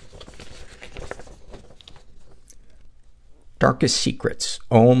 Darkest secrets.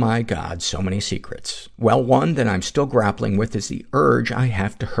 Oh my God, so many secrets. Well, one that I'm still grappling with is the urge I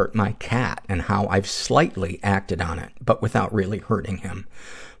have to hurt my cat and how I've slightly acted on it, but without really hurting him.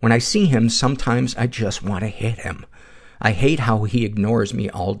 When I see him, sometimes I just want to hit him. I hate how he ignores me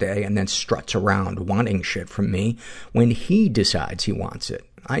all day and then struts around wanting shit from me when he decides he wants it.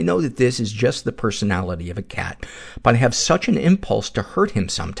 I know that this is just the personality of a cat, but I have such an impulse to hurt him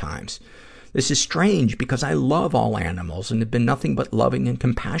sometimes. This is strange because I love all animals and have been nothing but loving and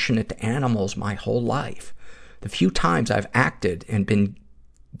compassionate to animals my whole life. The few times I've acted and been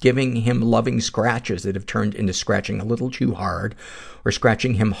giving him loving scratches that have turned into scratching a little too hard, or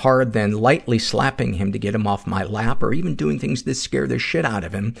scratching him hard, then lightly slapping him to get him off my lap, or even doing things that scare the shit out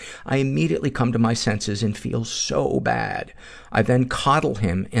of him, I immediately come to my senses and feel so bad. I then coddle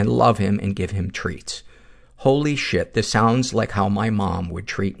him and love him and give him treats. Holy shit, this sounds like how my mom would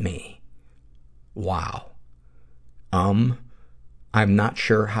treat me. Wow. I'm not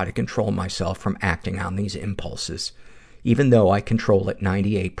sure how to control myself from acting on these impulses, even though I control it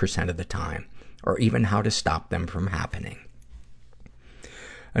 98% of the time, or even how to stop them from happening.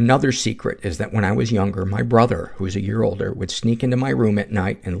 Another secret is that when I was younger, my brother, who's a year older, would sneak into my room at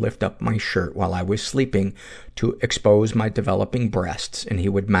night and lift up my shirt while I was sleeping to expose my developing breasts, and he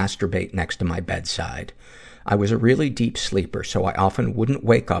would masturbate next to my bedside. I was a really deep sleeper, so I often wouldn't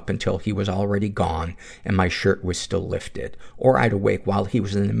wake up until he was already gone and my shirt was still lifted. Or I'd awake while he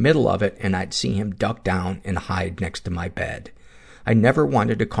was in the middle of it and I'd see him duck down and hide next to my bed. I never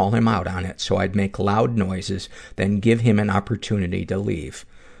wanted to call him out on it, so I'd make loud noises, then give him an opportunity to leave.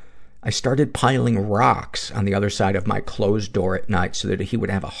 I started piling rocks on the other side of my closed door at night so that he would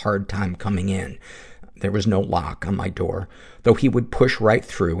have a hard time coming in. There was no lock on my door, though he would push right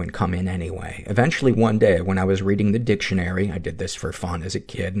through and come in anyway. Eventually one day, when I was reading the dictionary, I did this for fun as a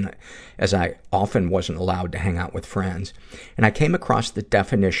kid, and as I often wasn't allowed to hang out with friends, and I came across the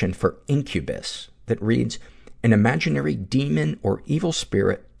definition for incubus that reads, an imaginary demon or evil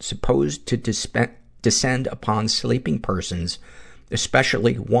spirit supposed to descend upon sleeping persons,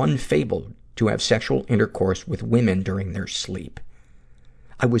 especially one fabled to have sexual intercourse with women during their sleep.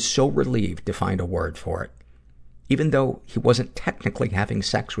 I was so relieved to find a word for it. Even though he wasn't technically having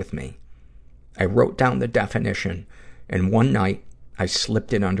sex with me, I wrote down the definition, and one night I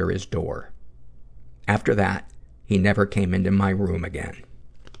slipped it under his door. After that, he never came into my room again.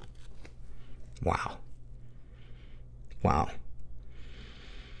 Wow. Wow.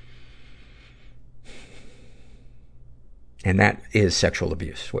 And that is sexual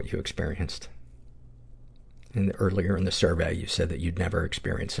abuse, what you experienced. And earlier in the survey, you said that you'd never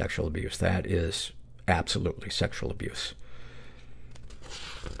experienced sexual abuse. That is absolutely sexual abuse.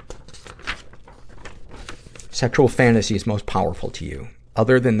 Sexual fantasies most powerful to you.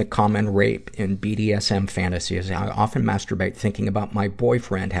 Other than the common rape and BDSM fantasies, I often masturbate thinking about my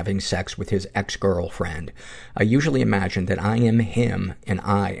boyfriend having sex with his ex-girlfriend. I usually imagine that I am him and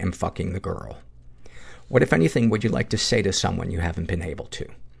I am fucking the girl. What, if anything, would you like to say to someone you haven't been able to?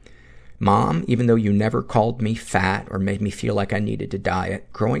 Mom, even though you never called me fat or made me feel like I needed to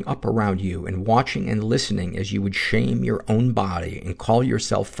diet, growing up around you and watching and listening as you would shame your own body and call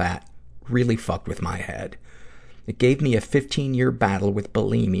yourself fat really fucked with my head. It gave me a 15-year battle with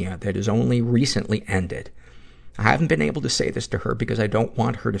bulimia that has only recently ended. I haven't been able to say this to her because I don't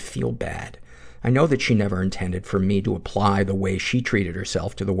want her to feel bad. I know that she never intended for me to apply the way she treated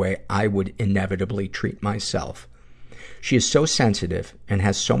herself to the way I would inevitably treat myself. She is so sensitive and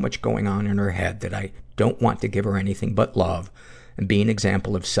has so much going on in her head that I don't want to give her anything but love and be an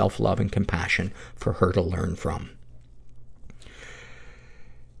example of self-love and compassion for her to learn from.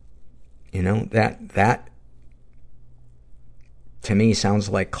 You know, that to me sounds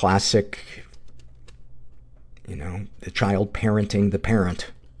like classic, the child parenting the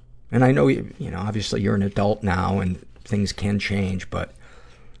parent. And I know, obviously you're an adult now and things can change, but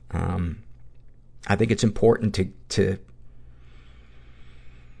I think it's important to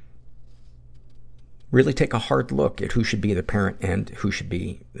really take a hard look at who should be the parent and who should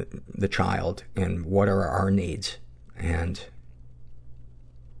be the child and what are our needs. And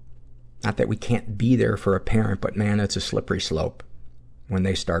not that we can't be there for a parent, but man, it's a slippery slope when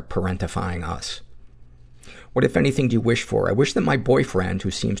they start parentifying us. What, if anything, do you wish for? I wish that my boyfriend,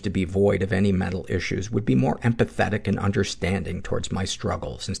 who seems to be void of any mental issues, would be more empathetic and understanding towards my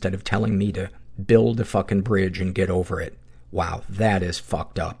struggles instead of telling me to build a fucking bridge and get over it. Wow, that is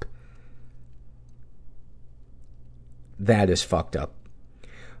fucked up. That is fucked up.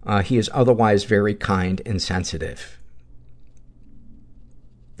 He is otherwise very kind and sensitive.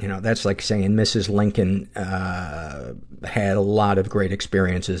 That's like saying Mrs. Lincoln had a lot of great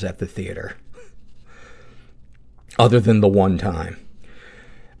experiences at the theater. Other than the one time.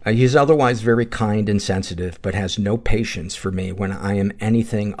 He's otherwise very kind and sensitive, but has no patience for me when I am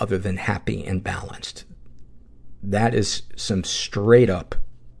anything other than happy and balanced. That is some straight up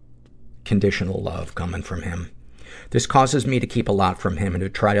conditional love coming from him. This causes me to keep a lot from him and to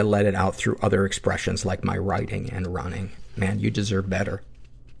try to let it out through other expressions like my writing and running. Man, you deserve better.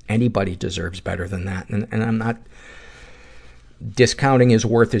 Anybody deserves better than that. And I'm not, discounting his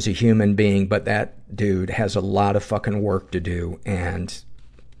worth as a human being, but that dude has a lot of fucking work to do. And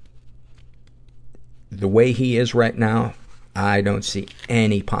the way he is right now, I don't see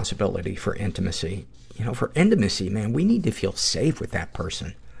any possibility for intimacy. You know, for intimacy, man, we need to feel safe with that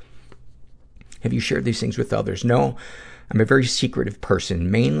person. Have you shared these things with others? No. I'm a very secretive person,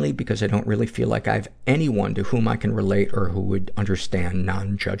 mainly because I don't really feel like I have anyone to whom I can relate or who would understand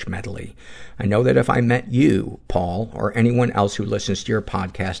non-judgmentally. I know that if I met you, Paul, or anyone else who listens to your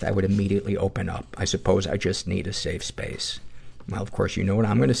podcast, I would immediately open up. I suppose I just need a safe space. Well, of course, you know what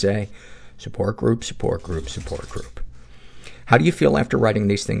I'm going to say. Support group, support group, support group. How do you feel after writing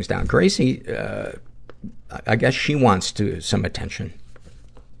these things down? Gracie, I guess she wants some attention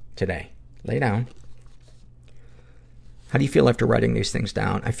today. Lay down. How do you feel after writing these things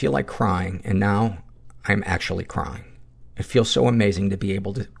down? I feel like crying, and now I'm actually crying. It feels so amazing to be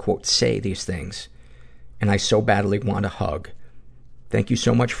able to, quote, say these things, and I so badly want a hug. Thank you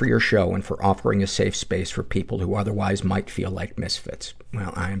so much for your show and for offering a safe space for people who otherwise might feel like misfits.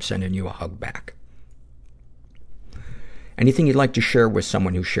 Well, I am sending you a hug back. Anything you'd like to share with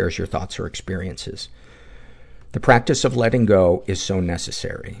someone who shares your thoughts or experiences? The practice of letting go is so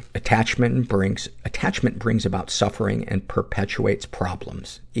necessary. Attachment brings about suffering and perpetuates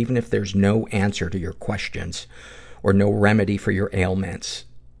problems, even if there's no answer to your questions or no remedy for your ailments.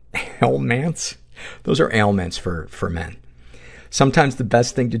 Ailments? Those are ailments for men. Sometimes the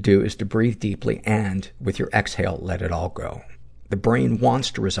best thing to do is to breathe deeply and, with your exhale, let it all go. The brain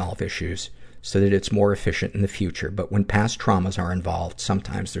wants to resolve issues so that it's more efficient in the future, but when past traumas are involved,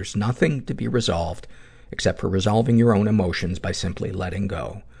 sometimes there's nothing to be resolved except for resolving your own emotions by simply letting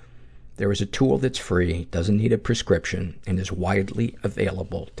go. There is a tool that's free, doesn't need a prescription, and is widely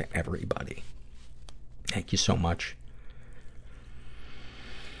available to everybody. Thank you so much.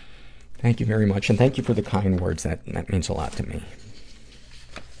 Thank you very much, and thank you for the kind words. That means a lot to me.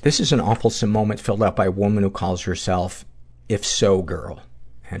 This is an awfulsome moment filled out by a woman who calls herself If So Girl.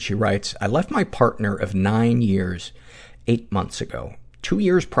 And she writes, I left my partner of 9 years 8 months ago. 2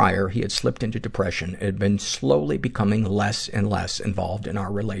 years prior, he had slipped into depression and had been slowly becoming less and less involved in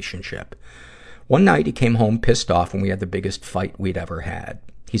our relationship. One night, he came home pissed off when we had the biggest fight we'd ever had.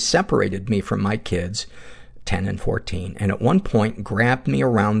 He separated me from my kids, 10 and 14, and at one point grabbed me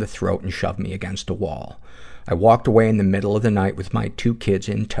around the throat and shoved me against a wall. I walked away in the middle of the night with my 2 kids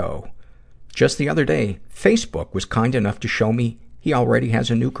in tow. Just the other day, Facebook was kind enough to show me he already has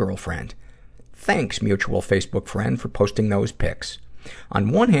a new girlfriend. Thanks, mutual Facebook friend, for posting those pics.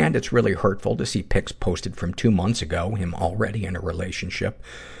 On one hand, it's really hurtful to see pics posted from 2 months ago, him already in a relationship,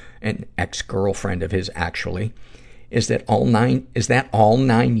 an ex-girlfriend of his actually. Is that all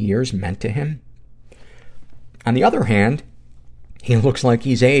 9 years meant to him? On the other hand, he looks like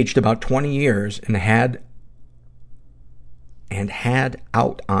he's aged about 20 years and had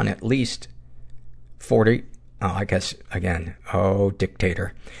out on at least 40, I guess, again,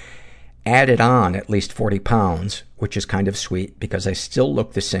 dictator. Added on at least 40 pounds, which is kind of sweet because I still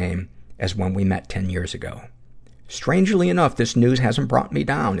look the same as when we met 10 years ago. Strangely enough, this news hasn't brought me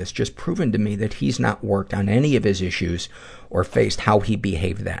down. It's just proven to me that he's not worked on any of his issues or faced how he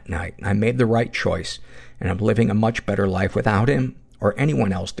behaved that night. I made the right choice, and I'm living a much better life without him or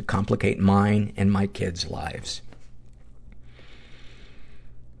anyone else to complicate mine and my kids' lives.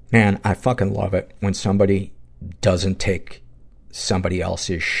 Man, I fucking love it when somebody doesn't take somebody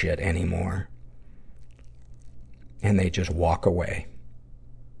else's shit anymore and they just walk away.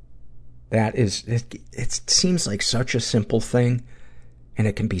 That is, it seems like such a simple thing, and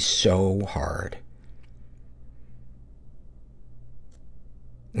it can be so hard.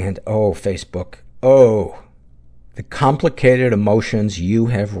 And Facebook, the complicated emotions you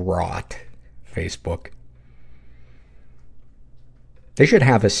have wrought, Facebook. They should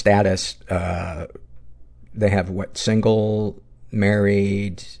have a status, they have single,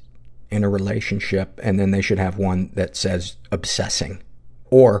 married, in a relationship, and then they should have one that says obsessing,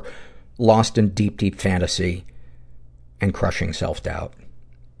 or lost in deep, deep fantasy and crushing self-doubt.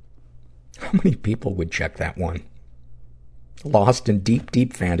 How many people would check that one? Lost in deep,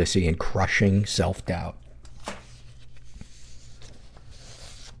 deep fantasy and crushing self-doubt.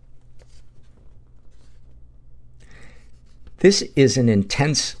 This is an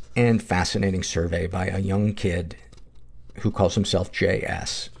intense and fascinating survey by a young kid who calls himself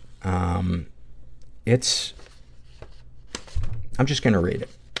JS. I'm just going to read it.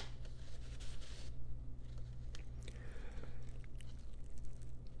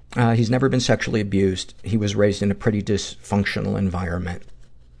 He's never been sexually abused. He was raised in a pretty dysfunctional environment.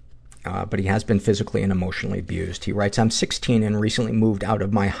 but he has been physically and emotionally abused. He writes, I'm 16 and recently moved out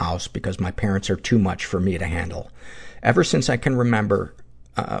of my house because my parents are too much for me to handle. Ever since I can remember,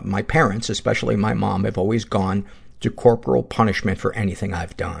 my parents, especially my mom, have always gone to corporal punishment for anything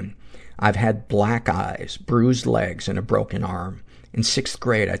I've done. I've had black eyes, bruised legs, and a broken arm. In 6th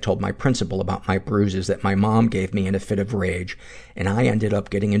grade, I told my principal about my bruises that my mom gave me in a fit of rage, and I ended up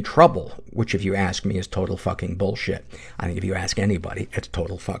getting in trouble, which if you ask me is total fucking bullshit. I think if you ask anybody, it's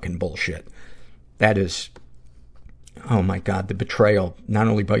total fucking bullshit. That is, oh my God, the betrayal, not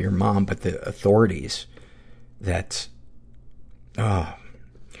only by your mom, but the authorities. That's, oh.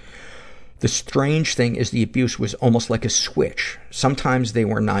 The strange thing is the abuse was almost like a switch. Sometimes they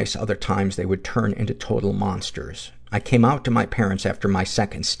were nice, other times they would turn into total monsters. I came out to my parents after my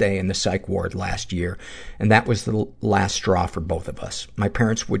second stay in the psych ward last year, and that was the last straw for both of us. My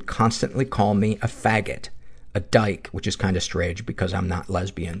parents would constantly call me a faggot, a dyke, which is kind of strange because I'm not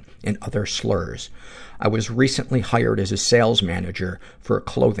lesbian, and other slurs. I was recently hired as a sales manager for a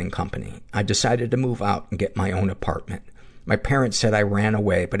clothing company. I decided to move out and get my own apartment. My parents said I ran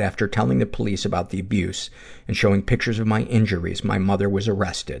away, but after telling the police about the abuse and showing pictures of my injuries, my mother was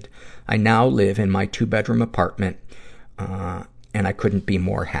arrested. I now live in my 2-bedroom apartment, and I couldn't be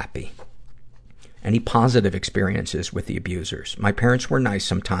more happy. Any positive experiences with the abusers? My parents were nice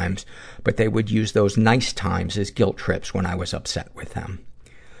sometimes, but they would use those nice times as guilt trips when I was upset with them.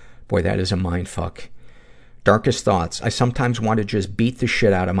 Boy, that is a mindfuck. Darkest thoughts. I sometimes want to just beat the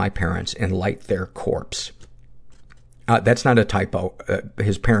shit out of my parents and light their corpse. That's not a typo.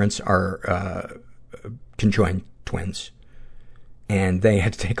 His parents are conjoined twins. And they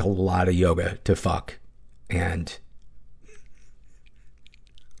had to take a lot of yoga to fuck. And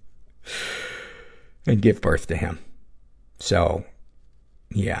give birth to him. So,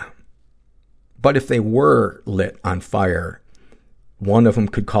 yeah. But if they were lit on fire, one of them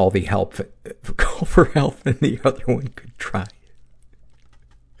could call for help, and the other one could try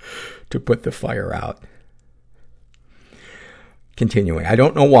to put the fire out. Continuing. I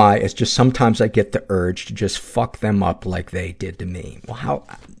don't know why. It's just sometimes I get the urge to just fuck them up like they did to me. Well,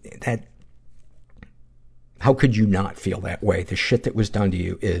 how could you not feel that way? The shit that was done to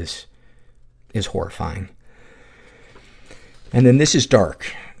you is horrifying. And then this is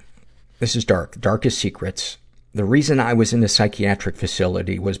dark. This is dark. Darkest secrets. The reason I was in a psychiatric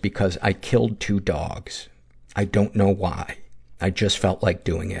facility was because I killed 2 dogs. I don't know why. I just felt like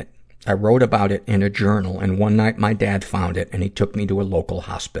doing it. I wrote about it in a journal, and one night my dad found it, and he took me to a local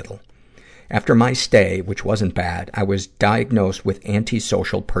hospital. After my stay, which wasn't bad, I was diagnosed with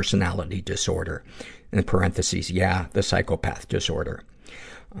antisocial personality disorder. In parentheses, yeah, the psychopath disorder.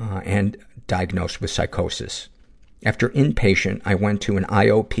 And diagnosed with psychosis. After inpatient, I went to an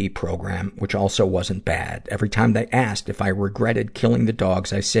IOP program, which also wasn't bad. Every time they asked if I regretted killing the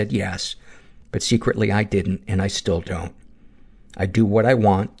dogs, I said yes, but secretly I didn't, and I still don't. I do what I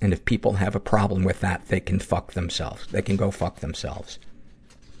want, and if people have a problem with that, they can fuck themselves. They can go fuck themselves.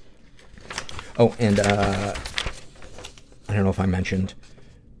 Oh, and, I don't know if I mentioned.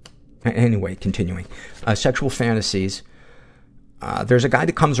 Anyway, continuing. Sexual fantasies. There's a guy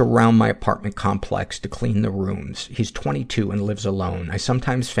that comes around my apartment complex to clean the rooms. He's 22 and lives alone. I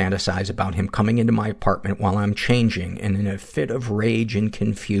sometimes fantasize about him coming into my apartment while I'm changing, and in a fit of rage and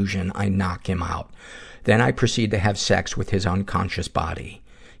confusion, I knock him out. Then I proceed to have sex with his unconscious body.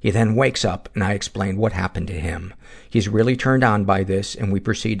 He then wakes up, and I explain what happened to him. He's really turned on by this, and we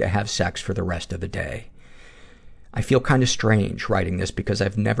proceed to have sex for the rest of the day. I feel kind of strange writing this because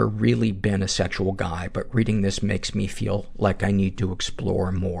I've never really been a sexual guy, but reading this makes me feel like I need to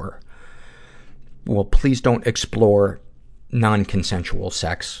explore more. Well, please don't explore non-consensual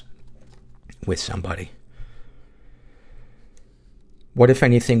sex with somebody. What, if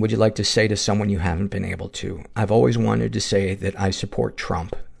anything, would you like to say to someone you haven't been able to? I've always wanted to say that I support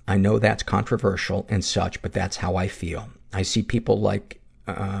Trump. I know that's controversial and such, but that's how I feel. I see people like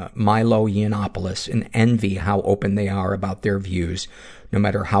Milo Yiannopoulos and envy how open they are about their views, no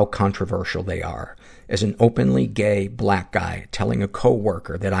matter how controversial they are. As an openly gay black guy, telling a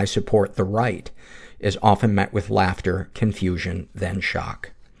coworker that I support the right is often met with laughter, confusion, then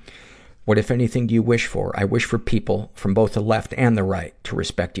shock. What, if anything, do you wish for? I wish for people from both the left and the right to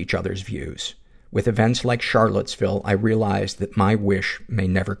respect each other's views. With events like Charlottesville, I realize that my wish may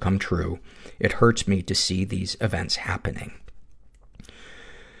never come true. It hurts me to see these events happening.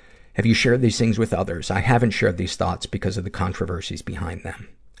 Have you shared these things with others? I haven't shared these thoughts because of the controversies behind them.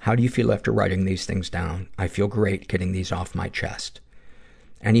 How do you feel after writing these things down? I feel great getting these off my chest.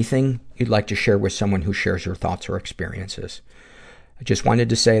 Anything you'd like to share with someone who shares your thoughts or experiences? I just wanted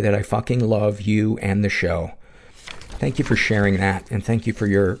to say that I fucking love you and the show. Thank you for sharing that, and thank you for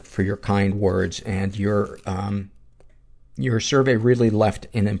your kind words. And your survey really left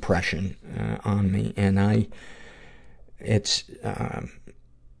an impression on me, and it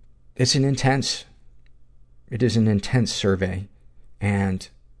is an intense survey, and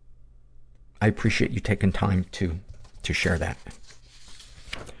I appreciate you taking time to share that.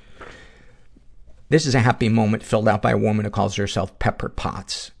 This is a happy moment filled out by a woman who calls herself Pepper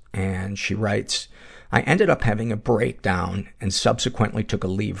Potts, and she writes, I ended up having a breakdown and subsequently took a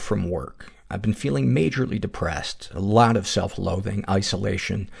leave from work. I've been feeling majorly depressed, a lot of self-loathing,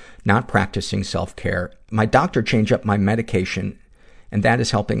 isolation, not practicing self-care. My doctor changed up my medication, and that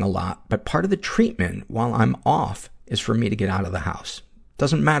is helping a lot. But part of the treatment while I'm off is for me to get out of the house.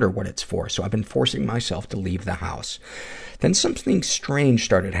 Doesn't matter what it's for, so I've been forcing myself to leave the house. Then something strange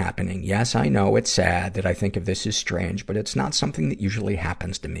started happening. Yes, I know it's sad that I think of this as strange, but it's not something that usually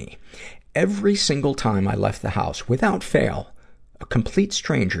happens to me. Every single time I left the house, without fail, a complete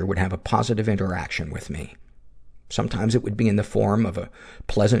stranger would have a positive interaction with me. Sometimes it would be in the form of a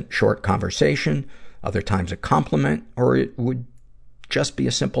pleasant, short conversation, other times a compliment, or it would just be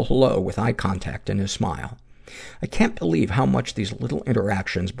a simple hello with eye contact and a smile. I can't believe how much these little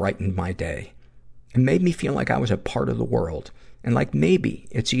interactions brightened my day. It made me feel like I was a part of the world, and like maybe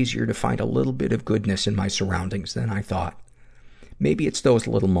it's easier to find a little bit of goodness in my surroundings than I thought. Maybe it's those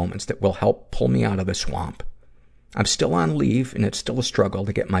little moments that will help pull me out of the swamp. I'm still on leave, and it's still a struggle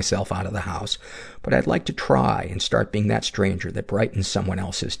to get myself out of the house, but I'd like to try and start being that stranger that brightens someone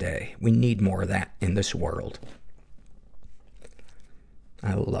else's day. We need more of that in this world.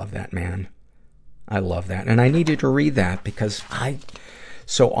 I love that, man. I love that. And I needed to read that because I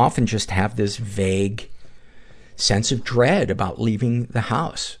so often just have this vague sense of dread about leaving the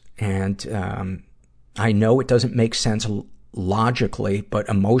house. And I know it doesn't make sense logically, but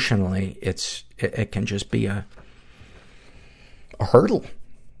emotionally, it can just be a hurdle.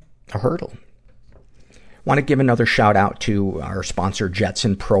 A hurdle. Want to give another shout out to our sponsor,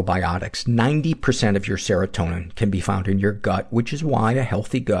 Jetson Probiotics. 90% of your serotonin can be found in your gut, which is why a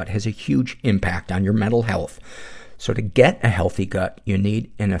healthy gut has a huge impact on your mental health. So to get a healthy gut, you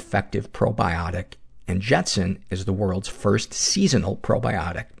need an effective probiotic, and Jetson is the world's first seasonal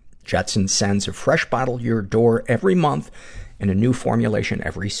probiotic. Jetson sends a fresh bottle to your door every month and a new formulation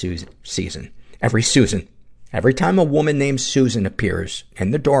every season. Every time a woman named Susan appears in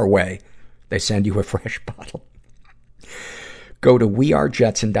the doorway, they send you a fresh bottle. Go to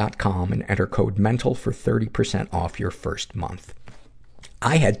wearejetson.com and enter code MENTAL for 30% off your first month.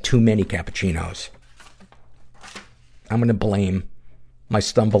 I had too many cappuccinos. I'm going to blame my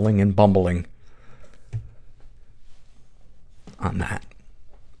stumbling and bumbling on that.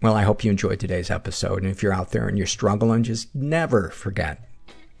 Well, I hope you enjoyed today's episode. And if you're out there and you're struggling, just never forget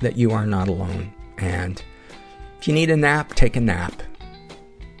that you are not alone. And if you need a nap, take a nap.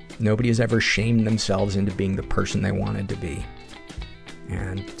 Nobody has ever shamed themselves into being the person they wanted to be.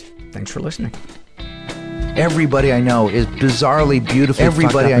 And thanks for listening. Everybody I know is bizarrely beautifully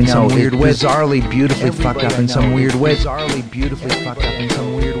everybody fucked up in some weird way. Bizarrely beautifully fucked up in some weird way. Bizarrely beautifully fucked up in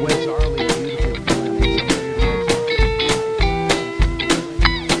some weird way.